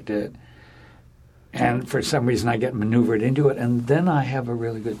direct it, and for some reason I get maneuvered into it, and then I have a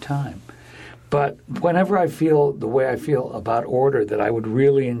really good time. But whenever I feel the way I feel about Order, that I would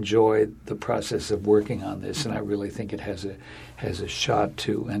really enjoy the process of working on this, and I really think it has a shot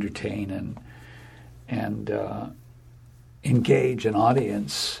to entertain and engage an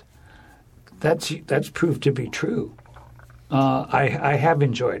audience. That's proved to be true. I have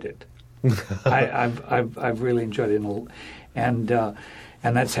enjoyed it. I've really enjoyed it, and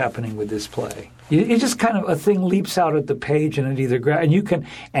that's happening with this play. It just kind of a thing leaps out at the page, and it either and you can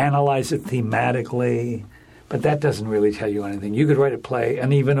analyze it thematically, but that doesn't really tell you anything. You could write a play,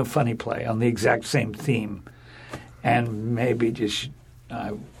 and even a funny play, on the exact same theme, and maybe just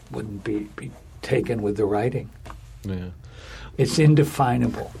I wouldn't be taken with the writing. Yeah. It's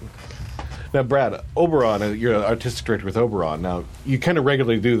indefinable. Now, Brad, Oberon, you're an artistic director with Oberon. Now, you kind of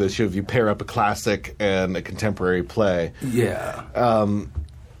regularly do this. You pair up a classic and a contemporary play. Yeah.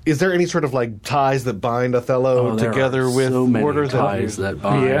 Is there any sort of ties that bind Othello together with so many Order? ties that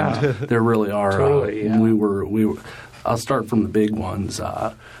bind. Yeah. There really are. Totally, yeah. We were. I'll start from the big ones.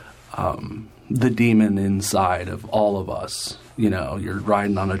 The demon inside of all of us. You're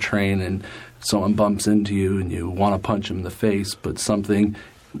riding on a train and someone bumps into you and you want to punch him in the face, but something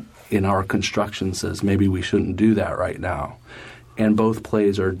in our construction says maybe we shouldn't do that right now. And both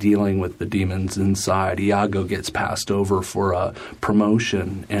plays are dealing with the demons inside. Iago gets passed over for a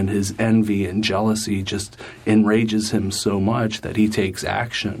promotion, and his envy and jealousy just enrages him so much that he takes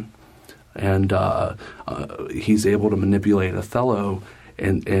action. And he's able to manipulate Othello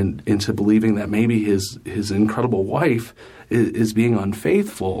and into believing that maybe his incredible wife is being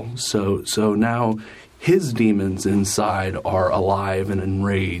unfaithful. So now his demons inside are alive and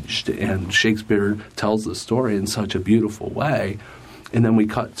enraged, and Shakespeare tells the story in such a beautiful way. And then we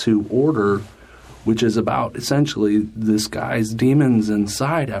cut to Order, which is about essentially this guy's demons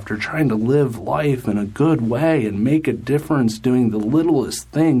inside after trying to live life in a good way and make a difference, doing the littlest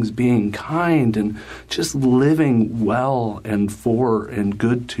things, being kind and just living well and for and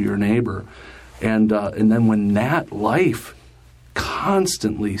good to your neighbor. And then when that life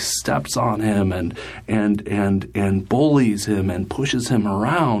constantly steps on him and bullies him and pushes him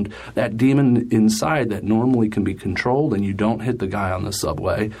around, that demon inside that normally can be controlled and you don't hit the guy on the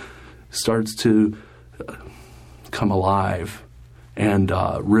subway starts to come alive and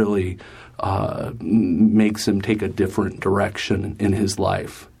really makes him take a different direction in his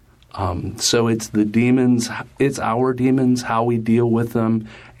life. So it's the demons, it's our demons, how we deal with them,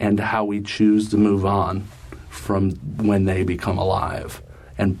 and how we choose to move on from when they become alive.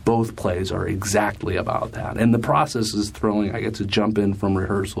 And both plays are exactly about that. And the process is thrilling. I get to jump in from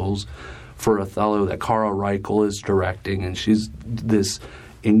rehearsals for Othello that Cara Reichel is directing, and she's this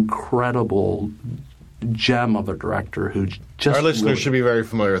incredible gem of a director who just... Our listeners should be very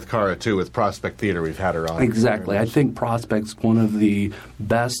familiar with Cara, too, with Prospect Theater. We've had her on. Exactly. I think Prospect's one of the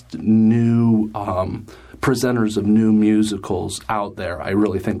best new presenters of new musicals out there. I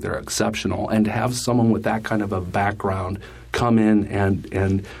really think they're exceptional. And to have someone with that kind of a background come in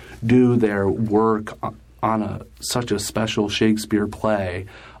and do their work on such a special Shakespeare play,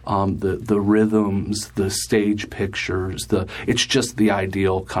 the rhythms, the stage pictures, it's just the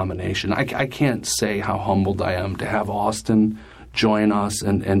ideal combination. I can't say how humbled I am to have Austin join us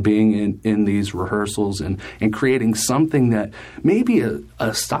and being in these rehearsals and creating something that maybe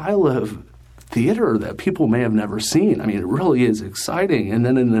a style of theater that people may have never seen. I mean, it really is exciting. And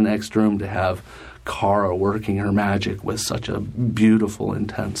then in the next room to have Cara working her magic with such a beautiful,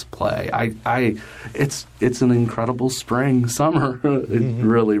 intense play. It's an incredible summer. It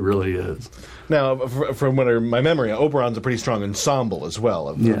really, really is. Now, from my memory, Oberon's a pretty strong ensemble as well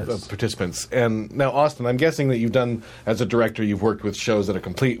of participants. And now, Austin, I'm guessing that you've done, as a director, you've worked with shows that are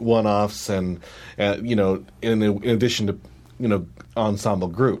complete one-offs and, in addition to, ensemble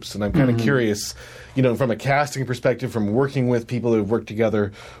groups. And I'm kind of curious, from a casting perspective, from working with people who've worked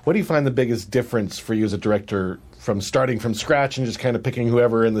together, what do you find the biggest difference for you as a director from starting from scratch and just kind of picking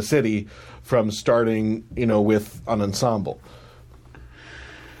whoever in the city from starting, with an ensemble?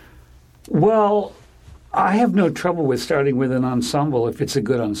 Well, I have no trouble with starting with an ensemble if it's a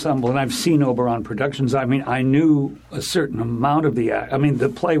good ensemble. And I've seen Oberon productions. I mean, I knew a certain amount of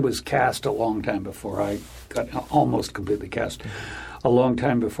the play was cast a long time before I got almost completely cast, a long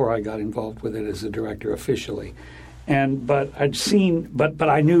time before I got involved with it as a director officially. But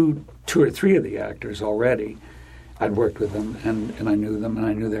I knew 2 or 3 of the actors already. I'd worked with them, and I knew them, and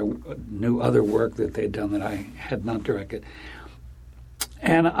I knew other work that they'd done that I had not directed.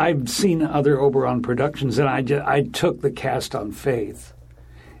 And I've seen other Oberon productions, and I took the cast on faith.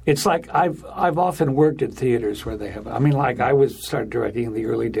 It's like I've often worked at theaters where they have. I mean, like I started directing in the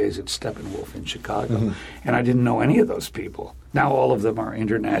early days at Steppenwolf in Chicago, and I didn't know any of those people. Now all of them are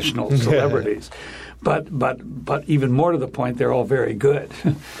international celebrities, but even more to the point, they're all very good,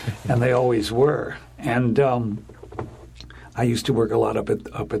 and they always were. And I used to work a lot up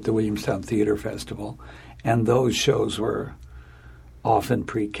at the Williamstown Theater Festival, and those shows were often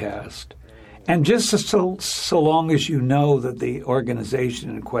precast. And just so long as you know that the organization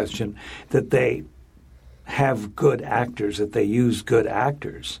in question, that they have good actors, that they use good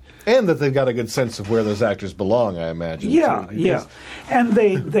actors. And that they've got a good sense of where those actors belong, I imagine. Yeah, yeah. And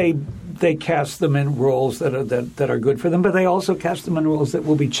they cast them in roles that are good for them, but they also cast them in roles that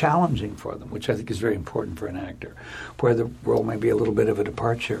will be challenging for them, which I think is very important for an actor, where the role may be a little bit of a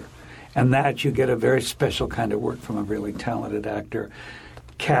departure. And that you get a very special kind of work from a really talented actor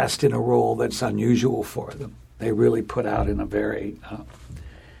cast in a role that's unusual for them. They really put out in a very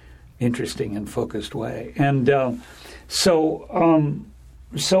interesting and focused way. And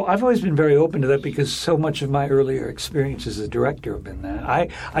so I've always been very open to that because so much of my earlier experience as a director have been that.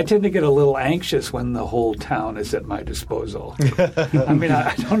 I tend to get a little anxious when the whole town is at my disposal. I mean,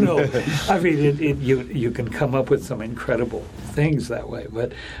 I don't know. I mean, you can come up with some incredible things that way.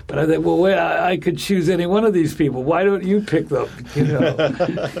 But I think, well, I could choose any one of these people. Why don't you pick them?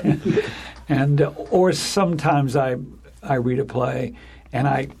 And or sometimes I read a play and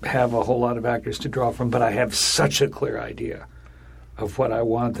I have a whole lot of actors to draw from, but I have such a clear idea of what I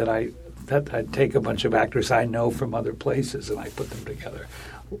want that I take a bunch of actors I know from other places and I put them together.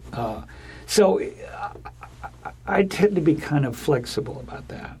 So I tend to be kind of flexible about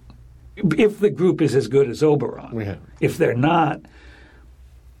that. If the group is as good as Oberon. Yeah. If they're not,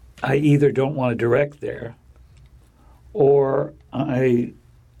 I either don't want to direct there or I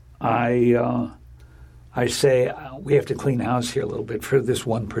say we have to clean house here a little bit for this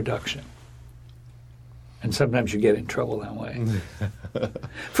one production. And sometimes you get in trouble that way.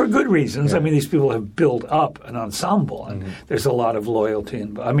 For good reasons. Yeah. I mean, these people have built up an ensemble, and there's a lot of loyalty.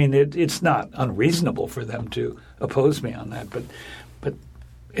 I mean, it's not unreasonable for them to oppose me on that, but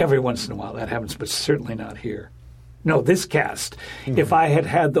every once in a while that happens, but certainly not here. No, this cast. If I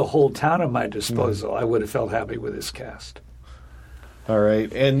had the whole town at my disposal, I would have felt happy with this cast. All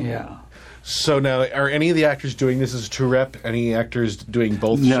right. And yeah. So now, are any of the actors doing this as true rep? Any actors doing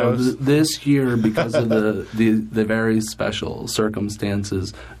both No, shows? this year, because of the very special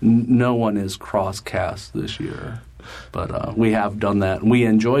circumstances, no one is cross-cast this year. But we have done that, and we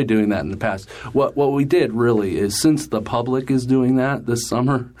enjoy doing that in the past. What we did really is, since the public is doing that this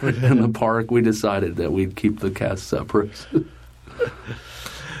summer in the park, we decided that we'd keep the cast separate.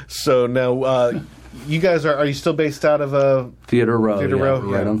 So now, you guys are you still based out of Theater Row? Theater Row,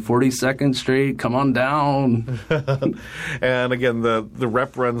 right on 42nd Street. Come on down. And again, the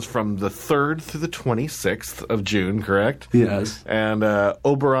rep runs from the 3rd through the 26th of June, correct? Yes. And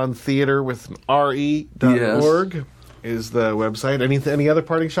Oberon Theater with re.org is the website. Any other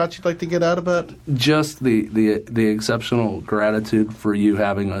parting shots you'd like to get out about? Just the exceptional gratitude for you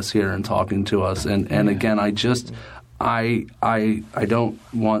having us here and talking to us. And again, I don't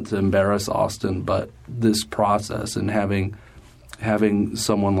want to embarrass Austin, but this process and having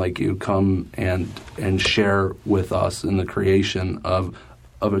someone like you come and share with us in the creation of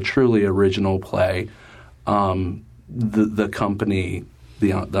a truly original play, the company,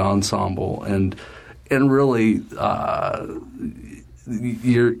 the ensemble, and really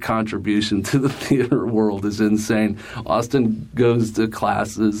your contribution to the theater world is insane. Austin goes to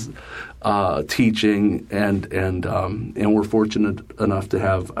classes, teaching, and we're fortunate enough to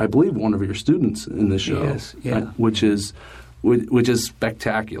have, I believe, one of your students in the show, yes, yeah. which is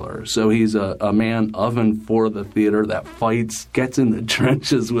spectacular. So he's a man of and for the theater that fights, gets in the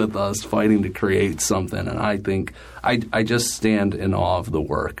trenches with us, fighting to create something. And I think I just stand in awe of the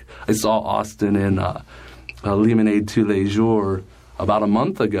work. I saw Austin in Lemonade tous les jours about a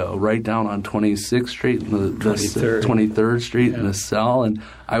month ago, right down on 26th Street, and the 23rd Street in the cell. And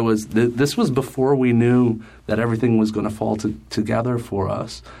this was before we knew that everything was going to fall together for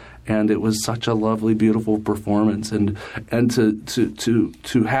us. And it was such a lovely, beautiful performance. And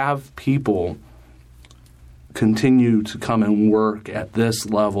to have people continue to come and work at this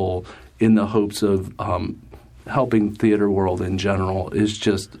level in the hopes of helping theater world in general is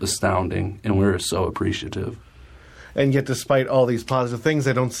just astounding, and we're so appreciative. And yet, despite all these positive things,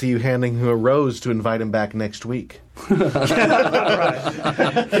 I don't see you handing him a rose to invite him back next week. Well,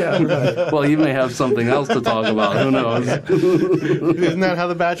 you may have something else to talk about. Who knows? Isn't that how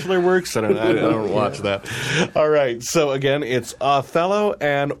The Bachelor works? I don't watch that. All right. So, again, it's Othello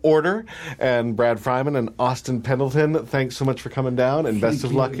and Order, and Brad Fryman and Austin Pendleton. Thanks so much for coming down, and best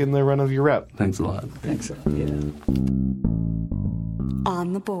of luck in the run of your rep. Thanks a lot. Thanks.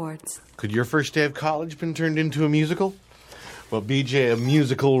 On the boards. Could your first day of college been turned into a musical? Well, BJ, a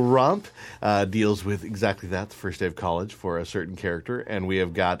musical romp, deals with exactly that, the first day of college for a certain character. And we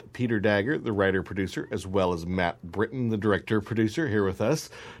have got Peter Dagger, the writer-producer, as well as Matt Britton, the director-producer, here with us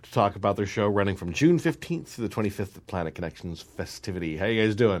to talk about their show running from June 15th to the 25th at Planet Connections festivity. How you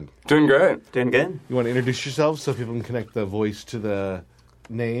guys doing? Doing great. Doing good. You want to introduce yourselves so people can connect the voice to the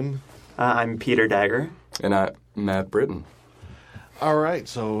name? I'm Peter Dagger. And I'm Matt Britton. All right,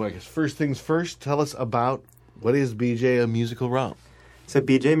 so I guess first things first, tell us about what is BJ, a musical romp? So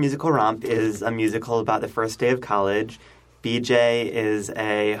BJ Musical Romp is a musical about the first day of college. BJ is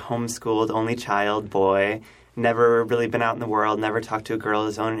a homeschooled only child boy, never really been out in the world, never talked to a girl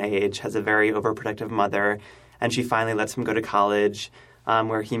his own age, has a very overprotective mother, and she finally lets him go to college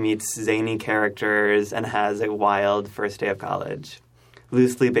where he meets zany characters and has a wild first day of college.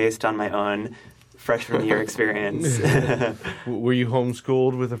 Loosely based on my own freshman year experience. Were you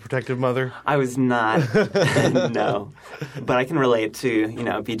homeschooled with a protective mother? I was not, no. But I can relate to,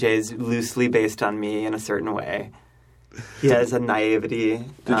 BJ's loosely based on me in a certain way. He has a naivety.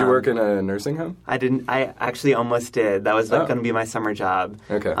 Did you work in a nursing home? I didn't. I actually almost did. That was going to be my summer job.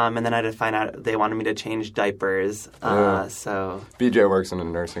 Okay. And then I had to find out they wanted me to change diapers. So BJ works in a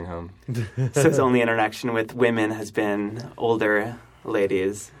nursing home. So his only interaction with women has been older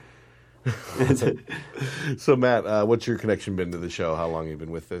ladies. So, Matt, what's your connection been to the show? How long have you been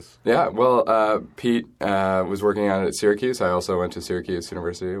with this? Yeah, well, Pete was working on it at Syracuse. I also went to Syracuse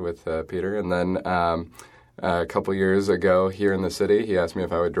University with Peter. And then a couple years ago here in the city, he asked me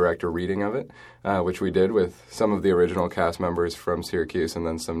if I would direct a reading of it, which we did with some of the original cast members from Syracuse and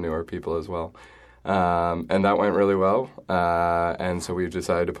then some newer people as well. And that went really well. And so we've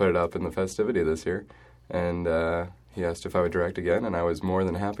decided to put it up in the festivity this year. And he asked if I would direct again, and I was more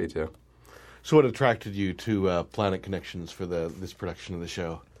than happy to. So what attracted you to Planet Connections for this production of the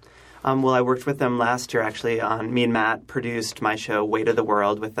show? Well, I worked with them last year, actually. Me and Matt produced my show, Weight of the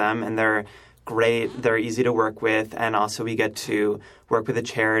World, with them, and they're great. They're easy to work with, and also we get to work with a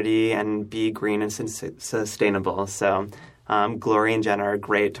charity and be green and sustainable. So Glory and Jenna are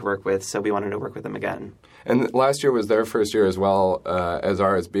great to work with, so we wanted to work with them again. And last year was their first year as well as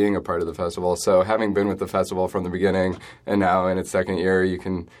ours being a part of the festival. So having been with the festival from the beginning and now in its second year, you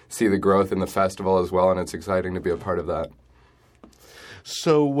can see the growth in the festival as well, and it's exciting to be a part of that.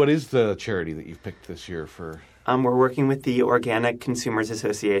 So what is the charity that you've picked this year for? We're working with the Organic Consumers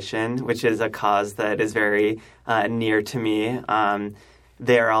Association, which is a cause that is very near to me.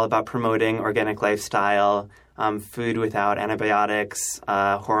 They are all about promoting organic lifestyle, food without antibiotics,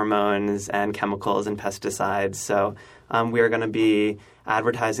 hormones, and chemicals and pesticides. So we are going to be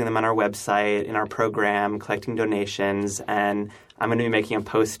advertising them on our website, in our program, collecting donations, and I'm going to be making a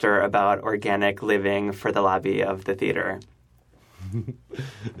poster about organic living for the lobby of the theater.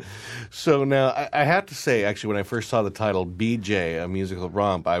 So now, I have to say, actually, when I first saw the title, BJ, a musical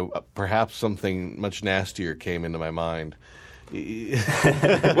romp, perhaps something much nastier came into my mind.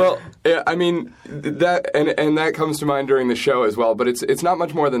 Well, yeah, I mean that, and that comes to mind during the show as well. But it's not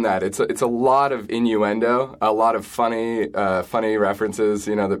much more than that. It's a lot of innuendo, a lot of funny references,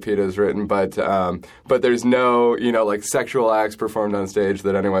 that Pete has written. But there's no like sexual acts performed on stage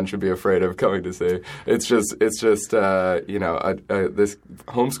that anyone should be afraid of coming to see. It's just this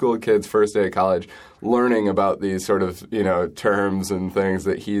homeschooled kid's first day of college, learning about these sort of terms and things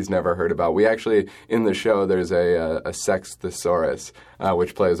that he's never heard about. We actually, in the show, there's a sex thesaurus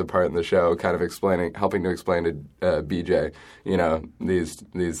which plays a part in the show, kind of helping to explain to BJ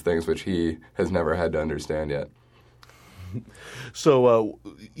these things which he has never had to understand yet. So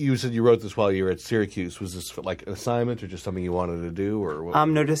you said you wrote this while you were at Syracuse. Was this like an assignment or just something you wanted to do? Or what?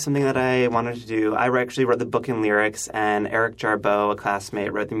 No, just something that I wanted to do. I actually wrote the book and lyrics, and Eric Jarbeau, a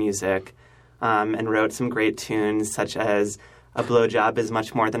classmate, wrote the music. And wrote some great tunes such as A Blowjob is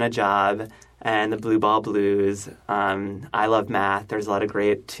Much More Than a Job, and the Blue Ball Blues. I Love Math. There's a lot of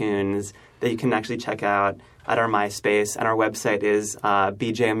great tunes that you can actually check out at our MySpace, and our website is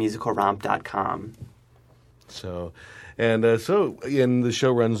bjmusicalromp.com. So the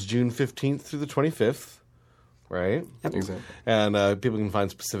show runs June 15th through the 25th, right? Yep. Exactly. And people can find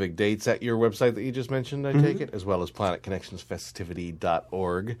specific dates at your website that you just mentioned, I take it, as well as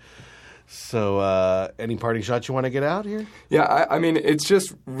planetconnectionsfestivity.org. So any parting shots you want to get out here? Yeah, I mean, it's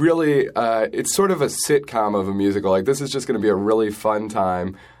just really, it's sort of a sitcom of a musical. Like, this is just going to be a really fun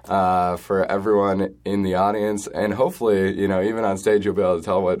time for everyone in the audience. And hopefully, even on stage, you'll be able to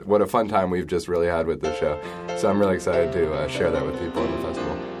tell what a fun time we've just really had with this show. So I'm really excited to share that with people in the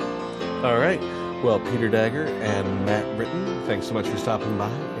festival. All right. Well, Peter Dagger and Matt Britton, thanks so much for stopping by,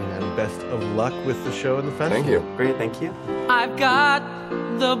 and best of luck with the show and the festival. Thank you. Great, thank you. I've got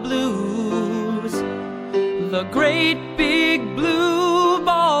the blues, the great big blue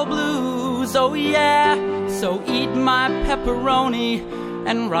ball blues, oh yeah. So eat my pepperoni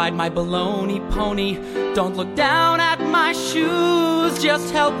and ride my baloney pony. Don't look down at my shoes,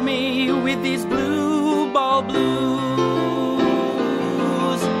 just help me with these blue ball blues.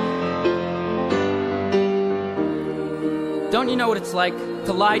 Don't you know what it's like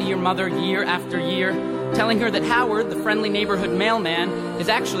to lie to your mother year after year, telling her that Howard, the friendly neighborhood mailman, is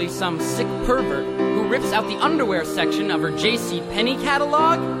actually some sick pervert who rips out the underwear section of her J.C. Penney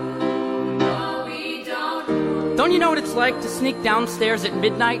catalog? No, we don't. Don't you know what it's like to sneak downstairs at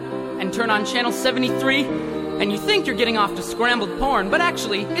midnight and turn on channel 73? And you think you're getting off to scrambled porn, but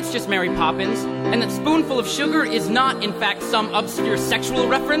actually, it's just Mary Poppins, and that Spoonful of Sugar is not, in fact, some obscure sexual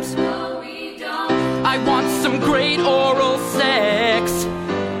reference? No, we don't. I want some great oral sex,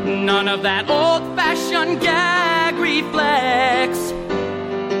 none of that old-fashioned gag reflex.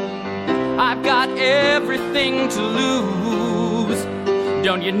 I've got everything to lose.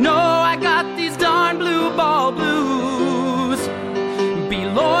 Don't you know I got these darn blue ball blues? Be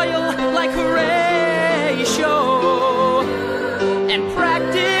loyal like Horatio and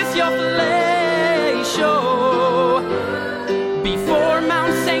practice your fellatio before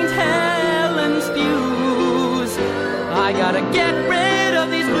Mount St. Helens fuse. I gotta get rid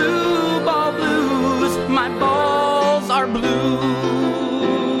of these blue ball blues. My balls are blue.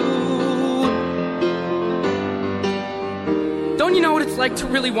 Don't you know what it's like to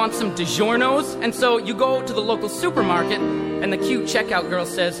really want some DiGiorno's? And so you go to the local supermarket, and the cute checkout girl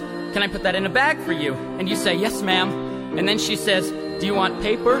says, "Can I put that in a bag for you?" And you say, "Yes, ma'am." And then she says, "Do you want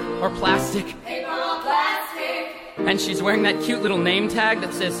paper or plastic?" Paper or plastic. And she's wearing that cute little name tag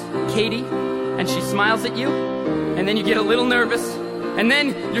that says Katie, and she smiles at you, and then you get a little nervous, and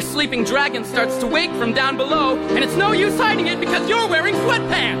then your sleeping dragon starts to wake from down below, and it's no use hiding it because you're wearing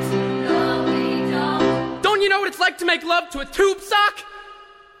sweatpants. No, we don't. Don't you know what it's like to make love to a tube sock?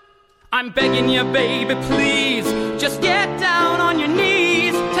 I'm begging you, baby, please, just get down on your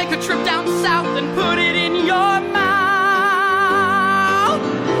knees, take a trip down south and put it in your mouth.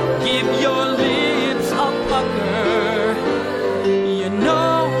 Give your lips a pucker, you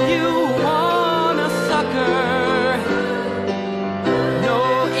know you want a sucker.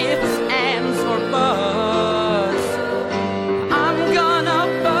 No ifs, ands, or buts, I'm gonna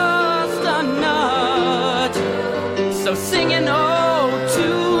bust a nut. So sing an ode to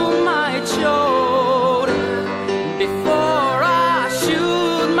my chode before I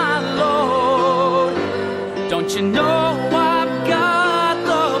shoot my load. Don't you know I've got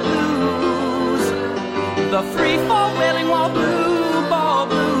the blues, the free fall wailing wall blue ball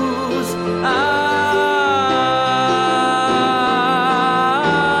blues.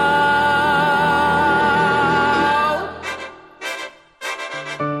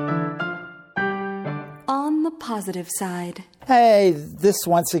 On the positive side. Hey, this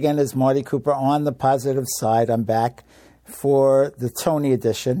once again is Marty Cooper on the positive side. I'm back for the Tony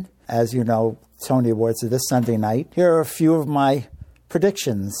edition. As you know, Tony Awards are this Sunday night. Here are a few of my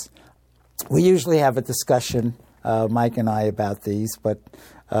predictions. We usually have a discussion, Mike and I, about these, but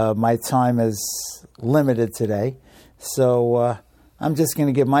my time is limited today. So I'm just going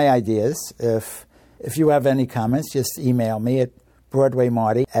to give my ideas. If you have any comments, just email me at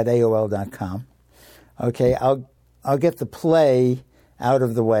BroadwayMarty@AOL.com. Okay, I'll get the play out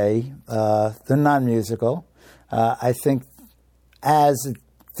of the way, the non-musical. I think, as it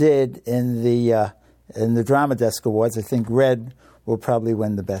did in the Drama Desk Awards, I think Red will probably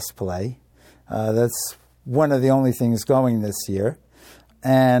win the best play. That's one of the only things going this year.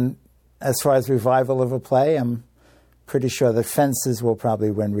 And as far as revival of a play, I'm pretty sure that Fences will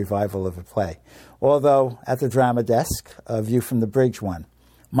probably win revival of a play. Although at the Drama Desk, View from the Bridge won.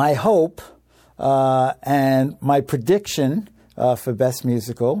 My hope and my prediction for Best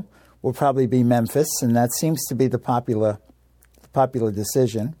Musical will probably be Memphis, and that seems to be the popular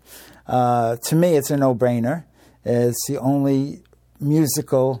decision. To me, it's a no-brainer. It's the only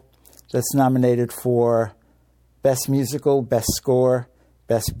musical that's nominated for Best Musical, Best Score,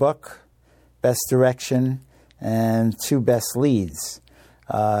 Best Book, Best Direction, and 2 Best Leads.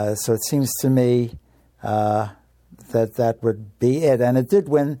 So it seems to me that would be it. And it did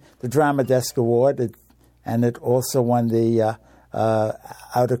win the Drama Desk Award, and it also won the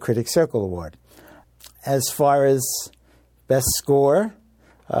Outer Critics Circle Award. As far as Best Score,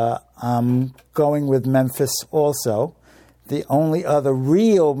 I'm going with Memphis also. The only other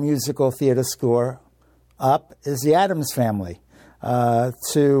real musical theater score up is The Addams Family.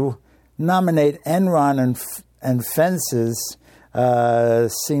 To nominate Enron and Fences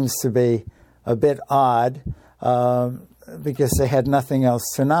seems to be a bit odd because they had nothing else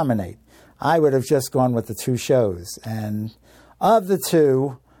to nominate. I would have just gone with the 2 shows. And of the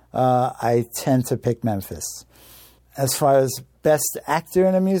 2, I tend to pick Memphis. As far as Best Actor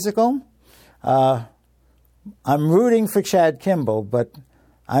in a Musical, I'm rooting for Chad Kimball, but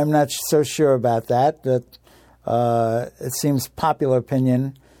I'm not so sure about that. It seems popular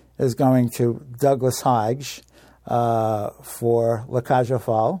opinion is going to Douglas Hodge for La Cage aux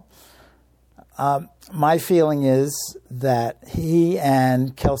Folles. My feeling is that he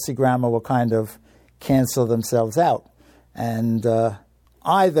and Kelsey Grammer will kind of cancel themselves out. And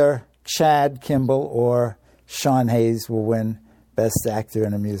either Chad Kimball or Sean Hayes will win Best Actor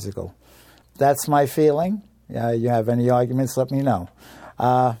in a Musical. That's my feeling. You have any arguments, let me know.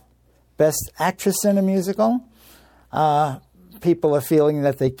 Best Actress in a Musical, people are feeling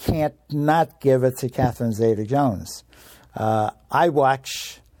that they can't not give it to Catherine Zeta-Jones. I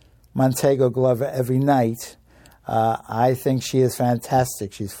watch Montego Glover every night. I think she is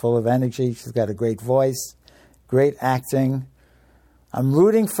fantastic. She's full of energy. She's got a great voice, great acting. I'm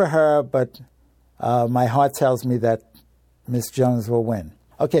rooting for her, but my heart tells me that Miss Jones will win.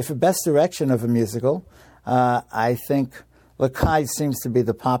 Okay, for Best Direction of a Musical, I think La Cage seems to be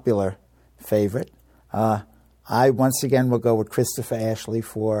the popular favorite. I once again will go with Christopher Ashley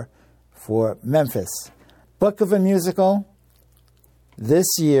for Memphis. Book of a Musical this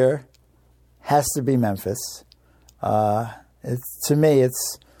year has to be Memphis. To me,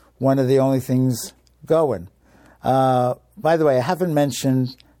 it's one of the only things going. By the way, I haven't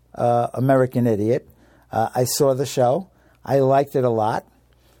mentioned American Idiot. I saw the show. I liked it a lot.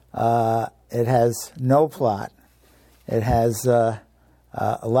 It has no plot. It has a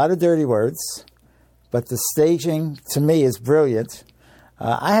lot of dirty words, but the staging, to me, is brilliant.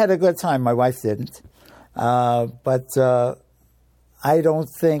 I had a good time. My wife didn't. But I don't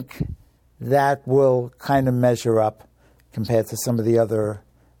think that will kind of measure up compared to some of the other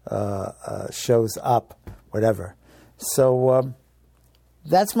shows up, whatever. So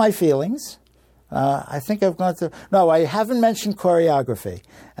that's my feelings. I think I've gone through... No, I haven't mentioned choreography.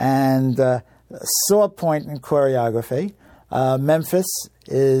 And sore point in choreography, Memphis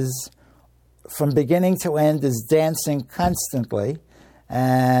is, from beginning to end, is dancing constantly,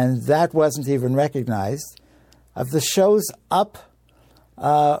 and that wasn't even recognized. Of the shows up,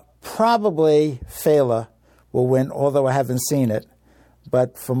 probably Fela will win, although I haven't seen it.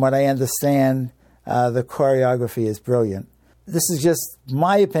 But from what I understand, the choreography is brilliant. This is just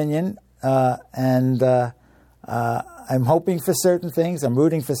my opinion, and I'm hoping for certain things. I'm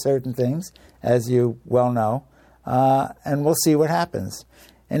rooting for certain things, as you well know, and we'll see what happens.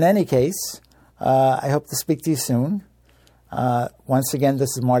 In any case, I hope to speak to you soon. Once again, this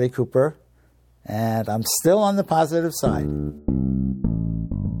is Marty Cooper, and I'm still on the positive side.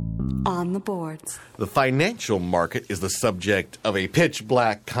 On the boards. The financial market is the subject of a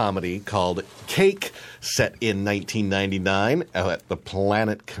pitch-black comedy called Cake, set in 1999 at the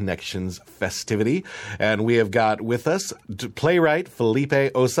Planet Connections festivity. And we have got with us playwright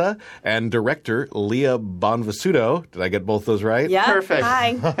Felipe Osa and director Leah Bonvisuto. Did I get both those right? Yeah. Perfect.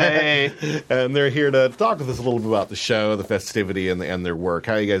 Hi. Hey. And they're here to talk with us a little bit about the show, the festivity, and their work.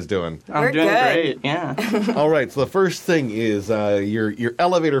 How are you guys doing? I'm doing good. great. Yeah. All right. So the first thing is your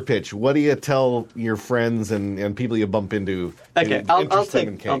elevator pitch. What do you tell your friends and people you bump into? Okay. I'll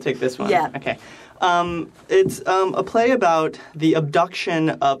take this one. Yeah. Okay. It's a play about the abduction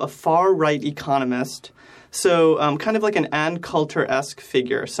of a far-right economist. So kind of like an Ann Coulter-esque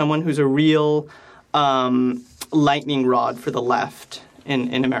figure, someone who's a real lightning rod for the left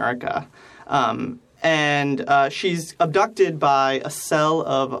in America. And she's abducted by a cell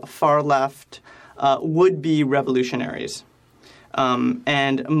of far-left would-be revolutionaries.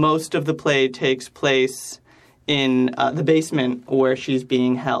 And most of the play takes place in the basement where she's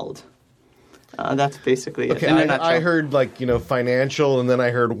being held. That's basically it. Okay, in a nutshell. I heard financial, and then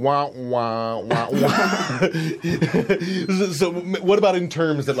I heard wah wah wah wah. So, what about in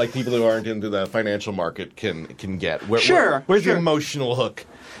terms that people who aren't into the financial market can get? Where's the emotional hook?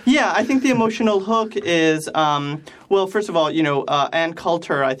 Yeah, I think the emotional hook is, first of all, Ann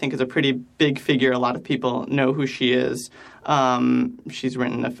Coulter, I think, is a pretty big figure. A lot of people know who she is. She's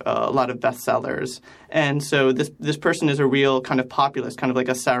written a lot of bestsellers. And so this person is a real kind of populist, kind of like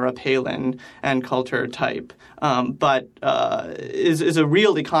a Sarah Palin, Ann Coulter type, but is a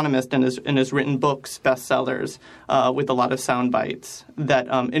real economist and has written books, bestsellers, with a lot of sound bites that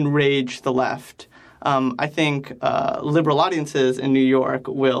enrage the left. I think liberal audiences in New York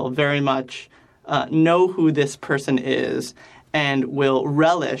will very much know who this person is and will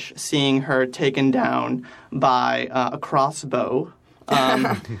relish seeing her taken down by a crossbow. And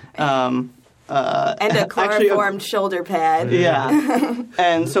a chloroformed shoulder pad. Yeah.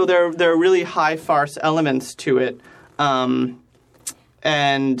 And so there are really high farce elements to it. I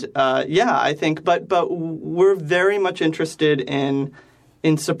think, but we're very much interested in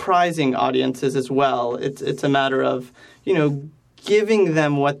surprising audiences as well. It's a matter of, giving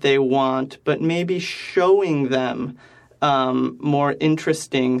them what they want, but maybe showing them more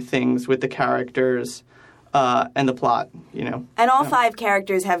interesting things with the characters and the plot, And all 5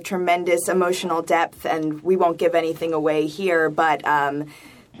 characters have tremendous emotional depth, and we won't give anything away here, but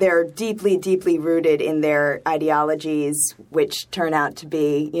they're deeply, deeply rooted in their ideologies, which turn out to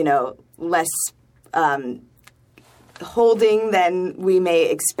be, less holding than we may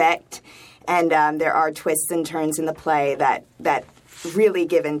expect. And there are twists and turns in the play that really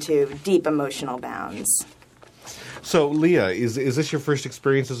give into deep emotional bounds. So, Leah, is this your first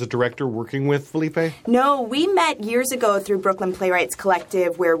experience as a director working with Felipe? No, we met years ago through Brooklyn Playwrights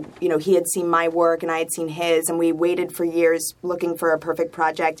Collective, where he had seen my work and I had seen his, and we waited for years looking for a perfect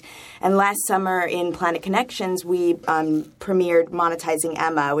project. And last summer in Planet Connections, we premiered Monetizing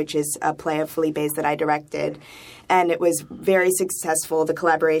Emma, which is a play of Felipe's that I directed. And it was very successful, the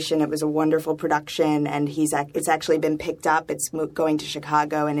collaboration. It was a wonderful production, and it's actually been picked up. It's going to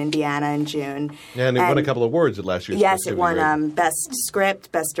Chicago and Indiana in June. Yeah, and it won a couple of awards at last year's Yes, it festivity, won right? Best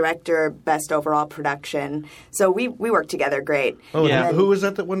Script, Best Director, Best Overall Production. So we worked together great. Oh, yeah. Who was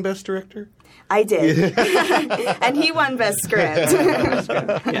that won Best Director? I did. And he won Best Script.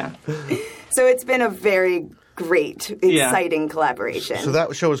 Yeah. So it's been a very great, exciting collaboration. So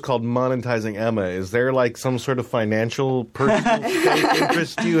that show is called Monetizing Emma. Is there some sort of financial personal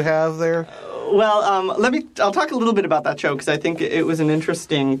interest you have there? Well, I'll talk a little bit about that show because I think it was an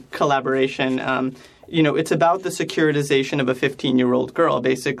interesting collaboration. It's about the securitization of a 15-year-old girl,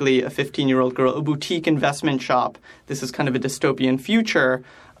 basically a 15-year-old girl, a boutique investment shop. This is kind of a dystopian future,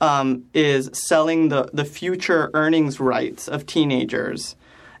 is selling the future earnings rights of teenagers.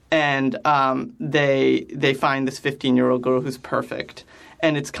 And they find this 15-year-old girl who's perfect.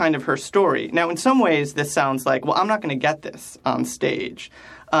 And it's kind of her story. Now, in some ways, this sounds like, well, I'm not going to get this on stage.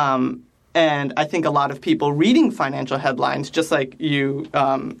 And I think a lot of people reading financial headlines, just like you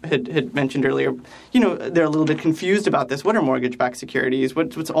had mentioned earlier, they're a little bit confused about this. What are mortgage-backed securities?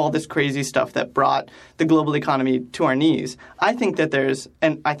 What's all this crazy stuff that brought the global economy to our knees? I think that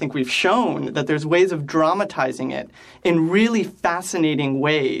I think we've shown that there's ways of dramatizing it in really fascinating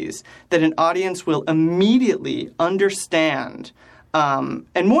ways that an audience will immediately understand,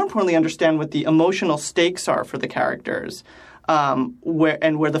 and more importantly, understand what the emotional stakes are for the characters. Where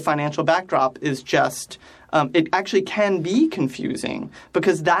the financial backdrop is just it actually can be confusing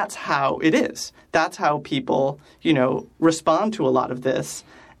because that's how it is. That's how people, respond to a lot of this.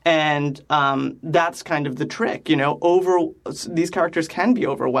 And that's kind of the trick, these characters can be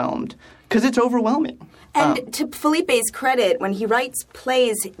overwhelmed because it's overwhelming. And to Felipe's credit, when he writes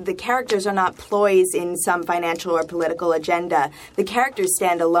plays, the characters are not ploys in some financial or political agenda. The characters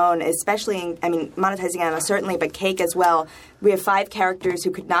stand alone, especially Monetizing Emma certainly, but Cake as well. We have 5 characters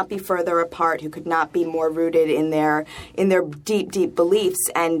who could not be further apart, who could not be more rooted in their deep, deep beliefs.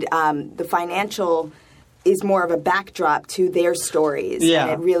 And the financial is more of a backdrop to their stories. Yeah.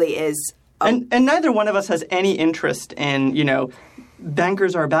 And it really is. And neither one of us has any interest in,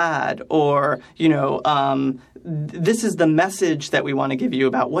 bankers are bad or, this is the message that we want to give you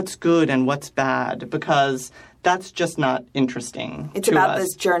about what's good and what's bad because that's just not interesting. It's to about us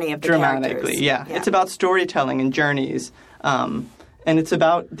this journey of the dramatically. characters. Yeah. It's about storytelling and journeys. And it's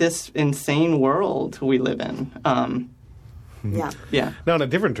about this insane world we live in. Yeah. Now, on a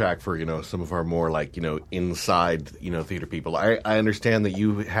different track for, some of our more inside, theater people, I understand that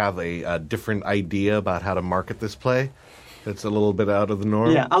you have a different idea about how to market this play. It's a little bit out of the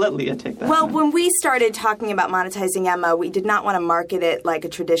norm. Yeah, I'll let Leah take that. Well, when we started talking about monetizing Emma, we did not want to market it like a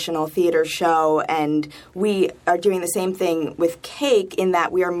traditional theater show, and we are doing the same thing with Cake in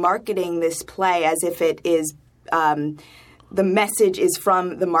that we are marketing this play as if it is the message is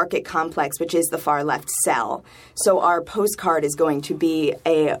from the market complex, which is the far left cell. So our postcard is going to be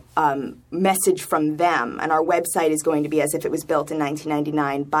a message from them, and our website is going to be as if it was built in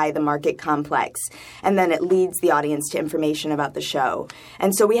 1999 by the market complex. And then it leads the audience to information about the show.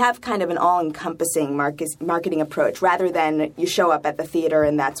 And so we have kind of an all-encompassing marketing approach. Rather than you show up at the theater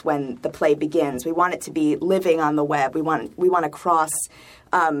and that's when the play begins. We want it to be living on the web. We want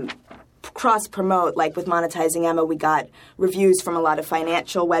to cross-promote, like with Monetizing Emma, we got reviews from a lot of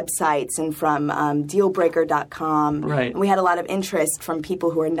financial websites and from Dealbreaker.com. Right. And we had a lot of interest from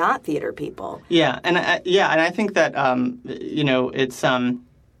people who are not theater people. Yeah, and I think that it's. I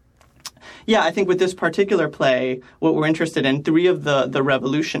think with this particular play, what we're interested in, 3 of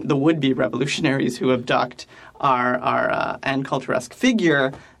the would-be revolutionaries who abduct our Ann Coulter-esque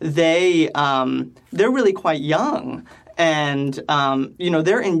figure, they're really quite young. And,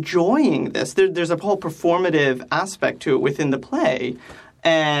 they're enjoying this. There's a whole performative aspect to it within the play.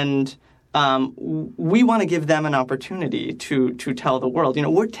 And we want to give them an opportunity to tell the world,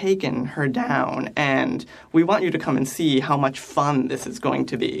 we're taking her down. And we want you to come and see how much fun this is going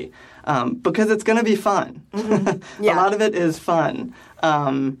to be. Because it's going to be fun. Mm-hmm. Yeah. A lot of it is fun.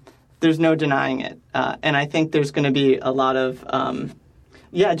 There's no denying it. And I think there's going to be a lot of,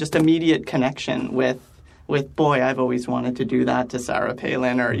 just immediate connection with boy, I've always wanted to do that to Sarah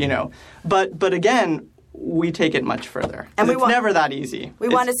Palin, or but again, we take it much further. And it's never that easy. We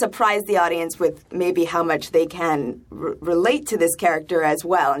want to surprise the audience with maybe how much they can relate to this character as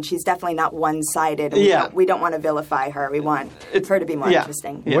well. And she's definitely not one-sided. We don't want to vilify her. We want her to be more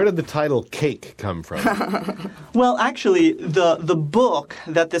interesting. Where did the title Cake come from? Well, actually, the book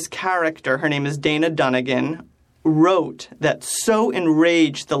that this character, her name is Dana Dunnigan, wrote that so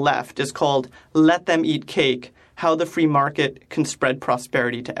enraged the left is called Let Them Eat Cake, How the Free Market Can Spread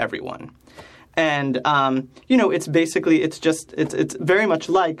Prosperity to Everyone. And, it's basically, it's very much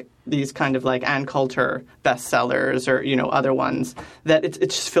like these kind of like Ann Coulter bestsellers or, other ones, that it's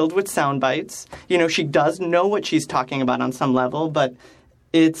just filled with sound bites. She does know what she's talking about on some level, but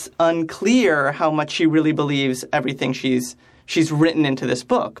it's unclear how much she really believes everything she's written into this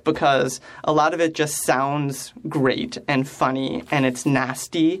book, because a lot of it just sounds great and funny, and it's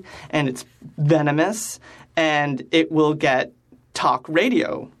nasty and it's venomous, and it will get talk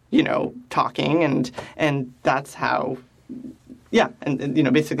radio, talking, and that's how,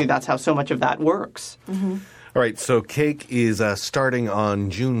 basically that's how so much of that works. Mm-hmm. All right, so Cake is starting on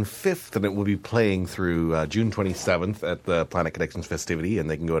June 5th, and it will be playing through June 27th at the Planet Connections Festivity, and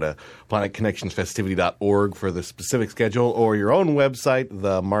they can go to planetconnectionsfestivity.org for the specific schedule, or your own website,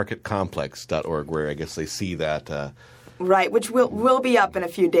 themarketcomplex.org, where I guess they see that. Right, which will be up in a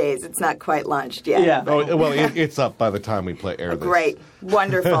few days. It's not quite launched yet. Yeah. Oh, well, it's up by the time we air this. Great.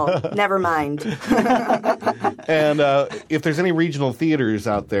 Wonderful. Never mind. And if there's any regional theaters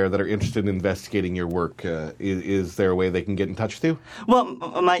out there that are interested in investigating your work, is there a way they can get in touch with you? Well,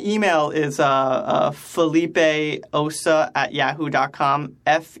 my email is felipeossa@yahoo.com,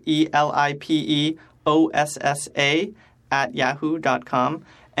 FelipeOssa@yahoo.com.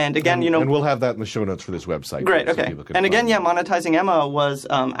 And again, and we'll have that in the show notes for this website. Great, so okay. And again, Monetizing Emma was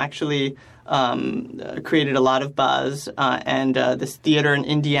actually created a lot of buzz, and this theater in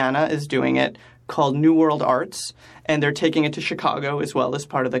Indiana is doing it, called New World Arts, and they're taking it to Chicago as well as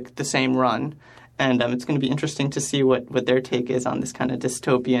part of the same run. And it's going to be interesting to see what their take is on this kind of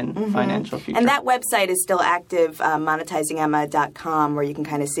dystopian financial future. And that website is still active, monetizingemma.com, where you can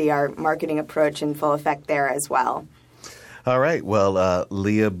kind of see our marketing approach in full effect there as well. All right. Well,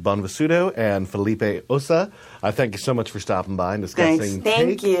 Leah Bonvisuto and Felipe Ossa, I thank you so much for stopping by and discussing Cake.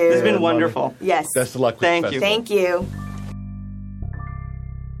 Thank you. It's been wonderful. Yes. Best of luck with the festival. Thank you.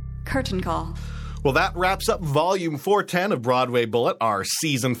 Curtain call. Well, that wraps up Volume 410 of Broadway Bullet, our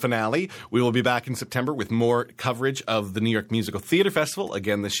season finale. We will be back in September with more coverage of the New York Musical Theater Festival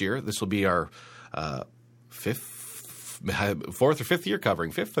again this year. This will be our fourth or fifth year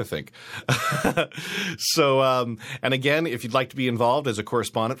covering, fifth, I think. So, and again, if you'd like to be involved as a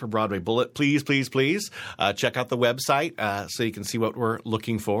correspondent for Broadway Bullet, please check out the website so you can see what we're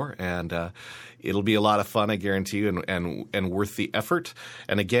looking for. And it'll be a lot of fun, I guarantee you, and worth the effort.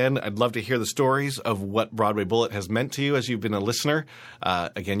 And again, I'd love to hear the stories of what Broadway Bullet has meant to you as you've been a listener.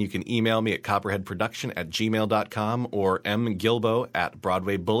 Again, you can email me at copperheadproduction@gmail.com or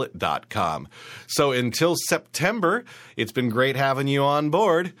mgilbo@broadwaybullet.com. So until September, it's been great having you on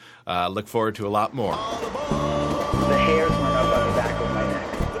board. Look forward to a lot more. The hair's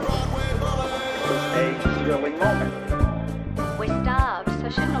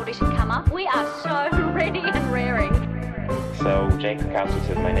audition come up. We are so ready and raring. So Jake Krakowski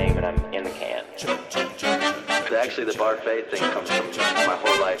says my name and I'm in the can. Actually, the Barfay thing comes from my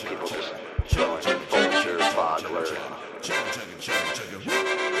whole life, people just showing Folger, Fogler.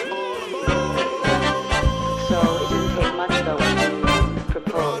 So it didn't take much though when you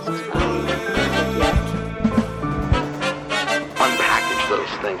proposed. Unpackage those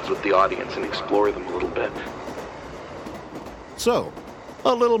things with the audience and explore them a little bit. So,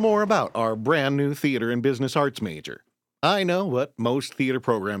 a little more about our brand new theater and business arts major. I know what most theater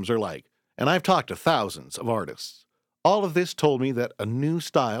programs are like, and I've talked to thousands of artists. All of this told me that a new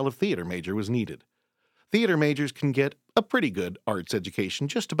style of theater major was needed. Theater majors can get a pretty good arts education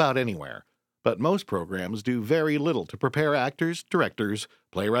just about anywhere, but most programs do very little to prepare actors, directors,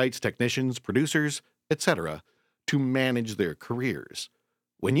 playwrights, technicians, producers, etc., to manage their careers.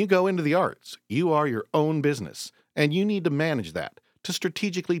 When you go into the arts, you are your own business, and you need to manage that to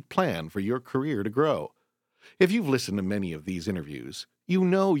strategically plan for your career to grow. If you've listened to many of these interviews, you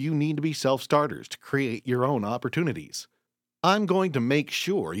know you need to be self-starters to create your own opportunities. I'm going to make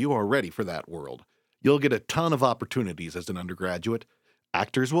sure you are ready for that world. You'll get a ton of opportunities as an undergraduate.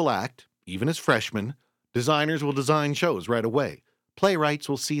 Actors will act, even as freshmen. Designers will design shows right away. Playwrights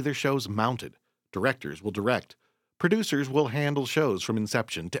will see their shows mounted. Directors will direct. Producers will handle shows from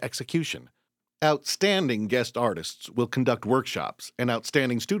inception to execution. Outstanding guest artists will conduct workshops, and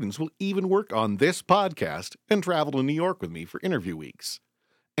outstanding students will even work on this podcast and travel to New York with me for interview weeks.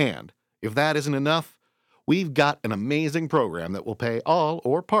 And if that isn't enough, we've got an amazing program that will pay all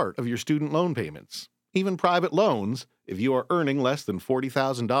or part of your student loan payments, even private loans if you are earning less than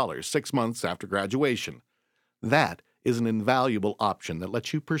 $40,000 6 months after graduation. That is an invaluable option that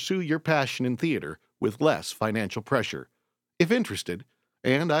lets you pursue your passion in theater with less financial pressure. If interested,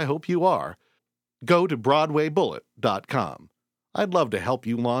 and I hope you are, go to BroadwayBullet.com. I'd love to help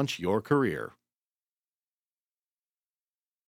you launch your career.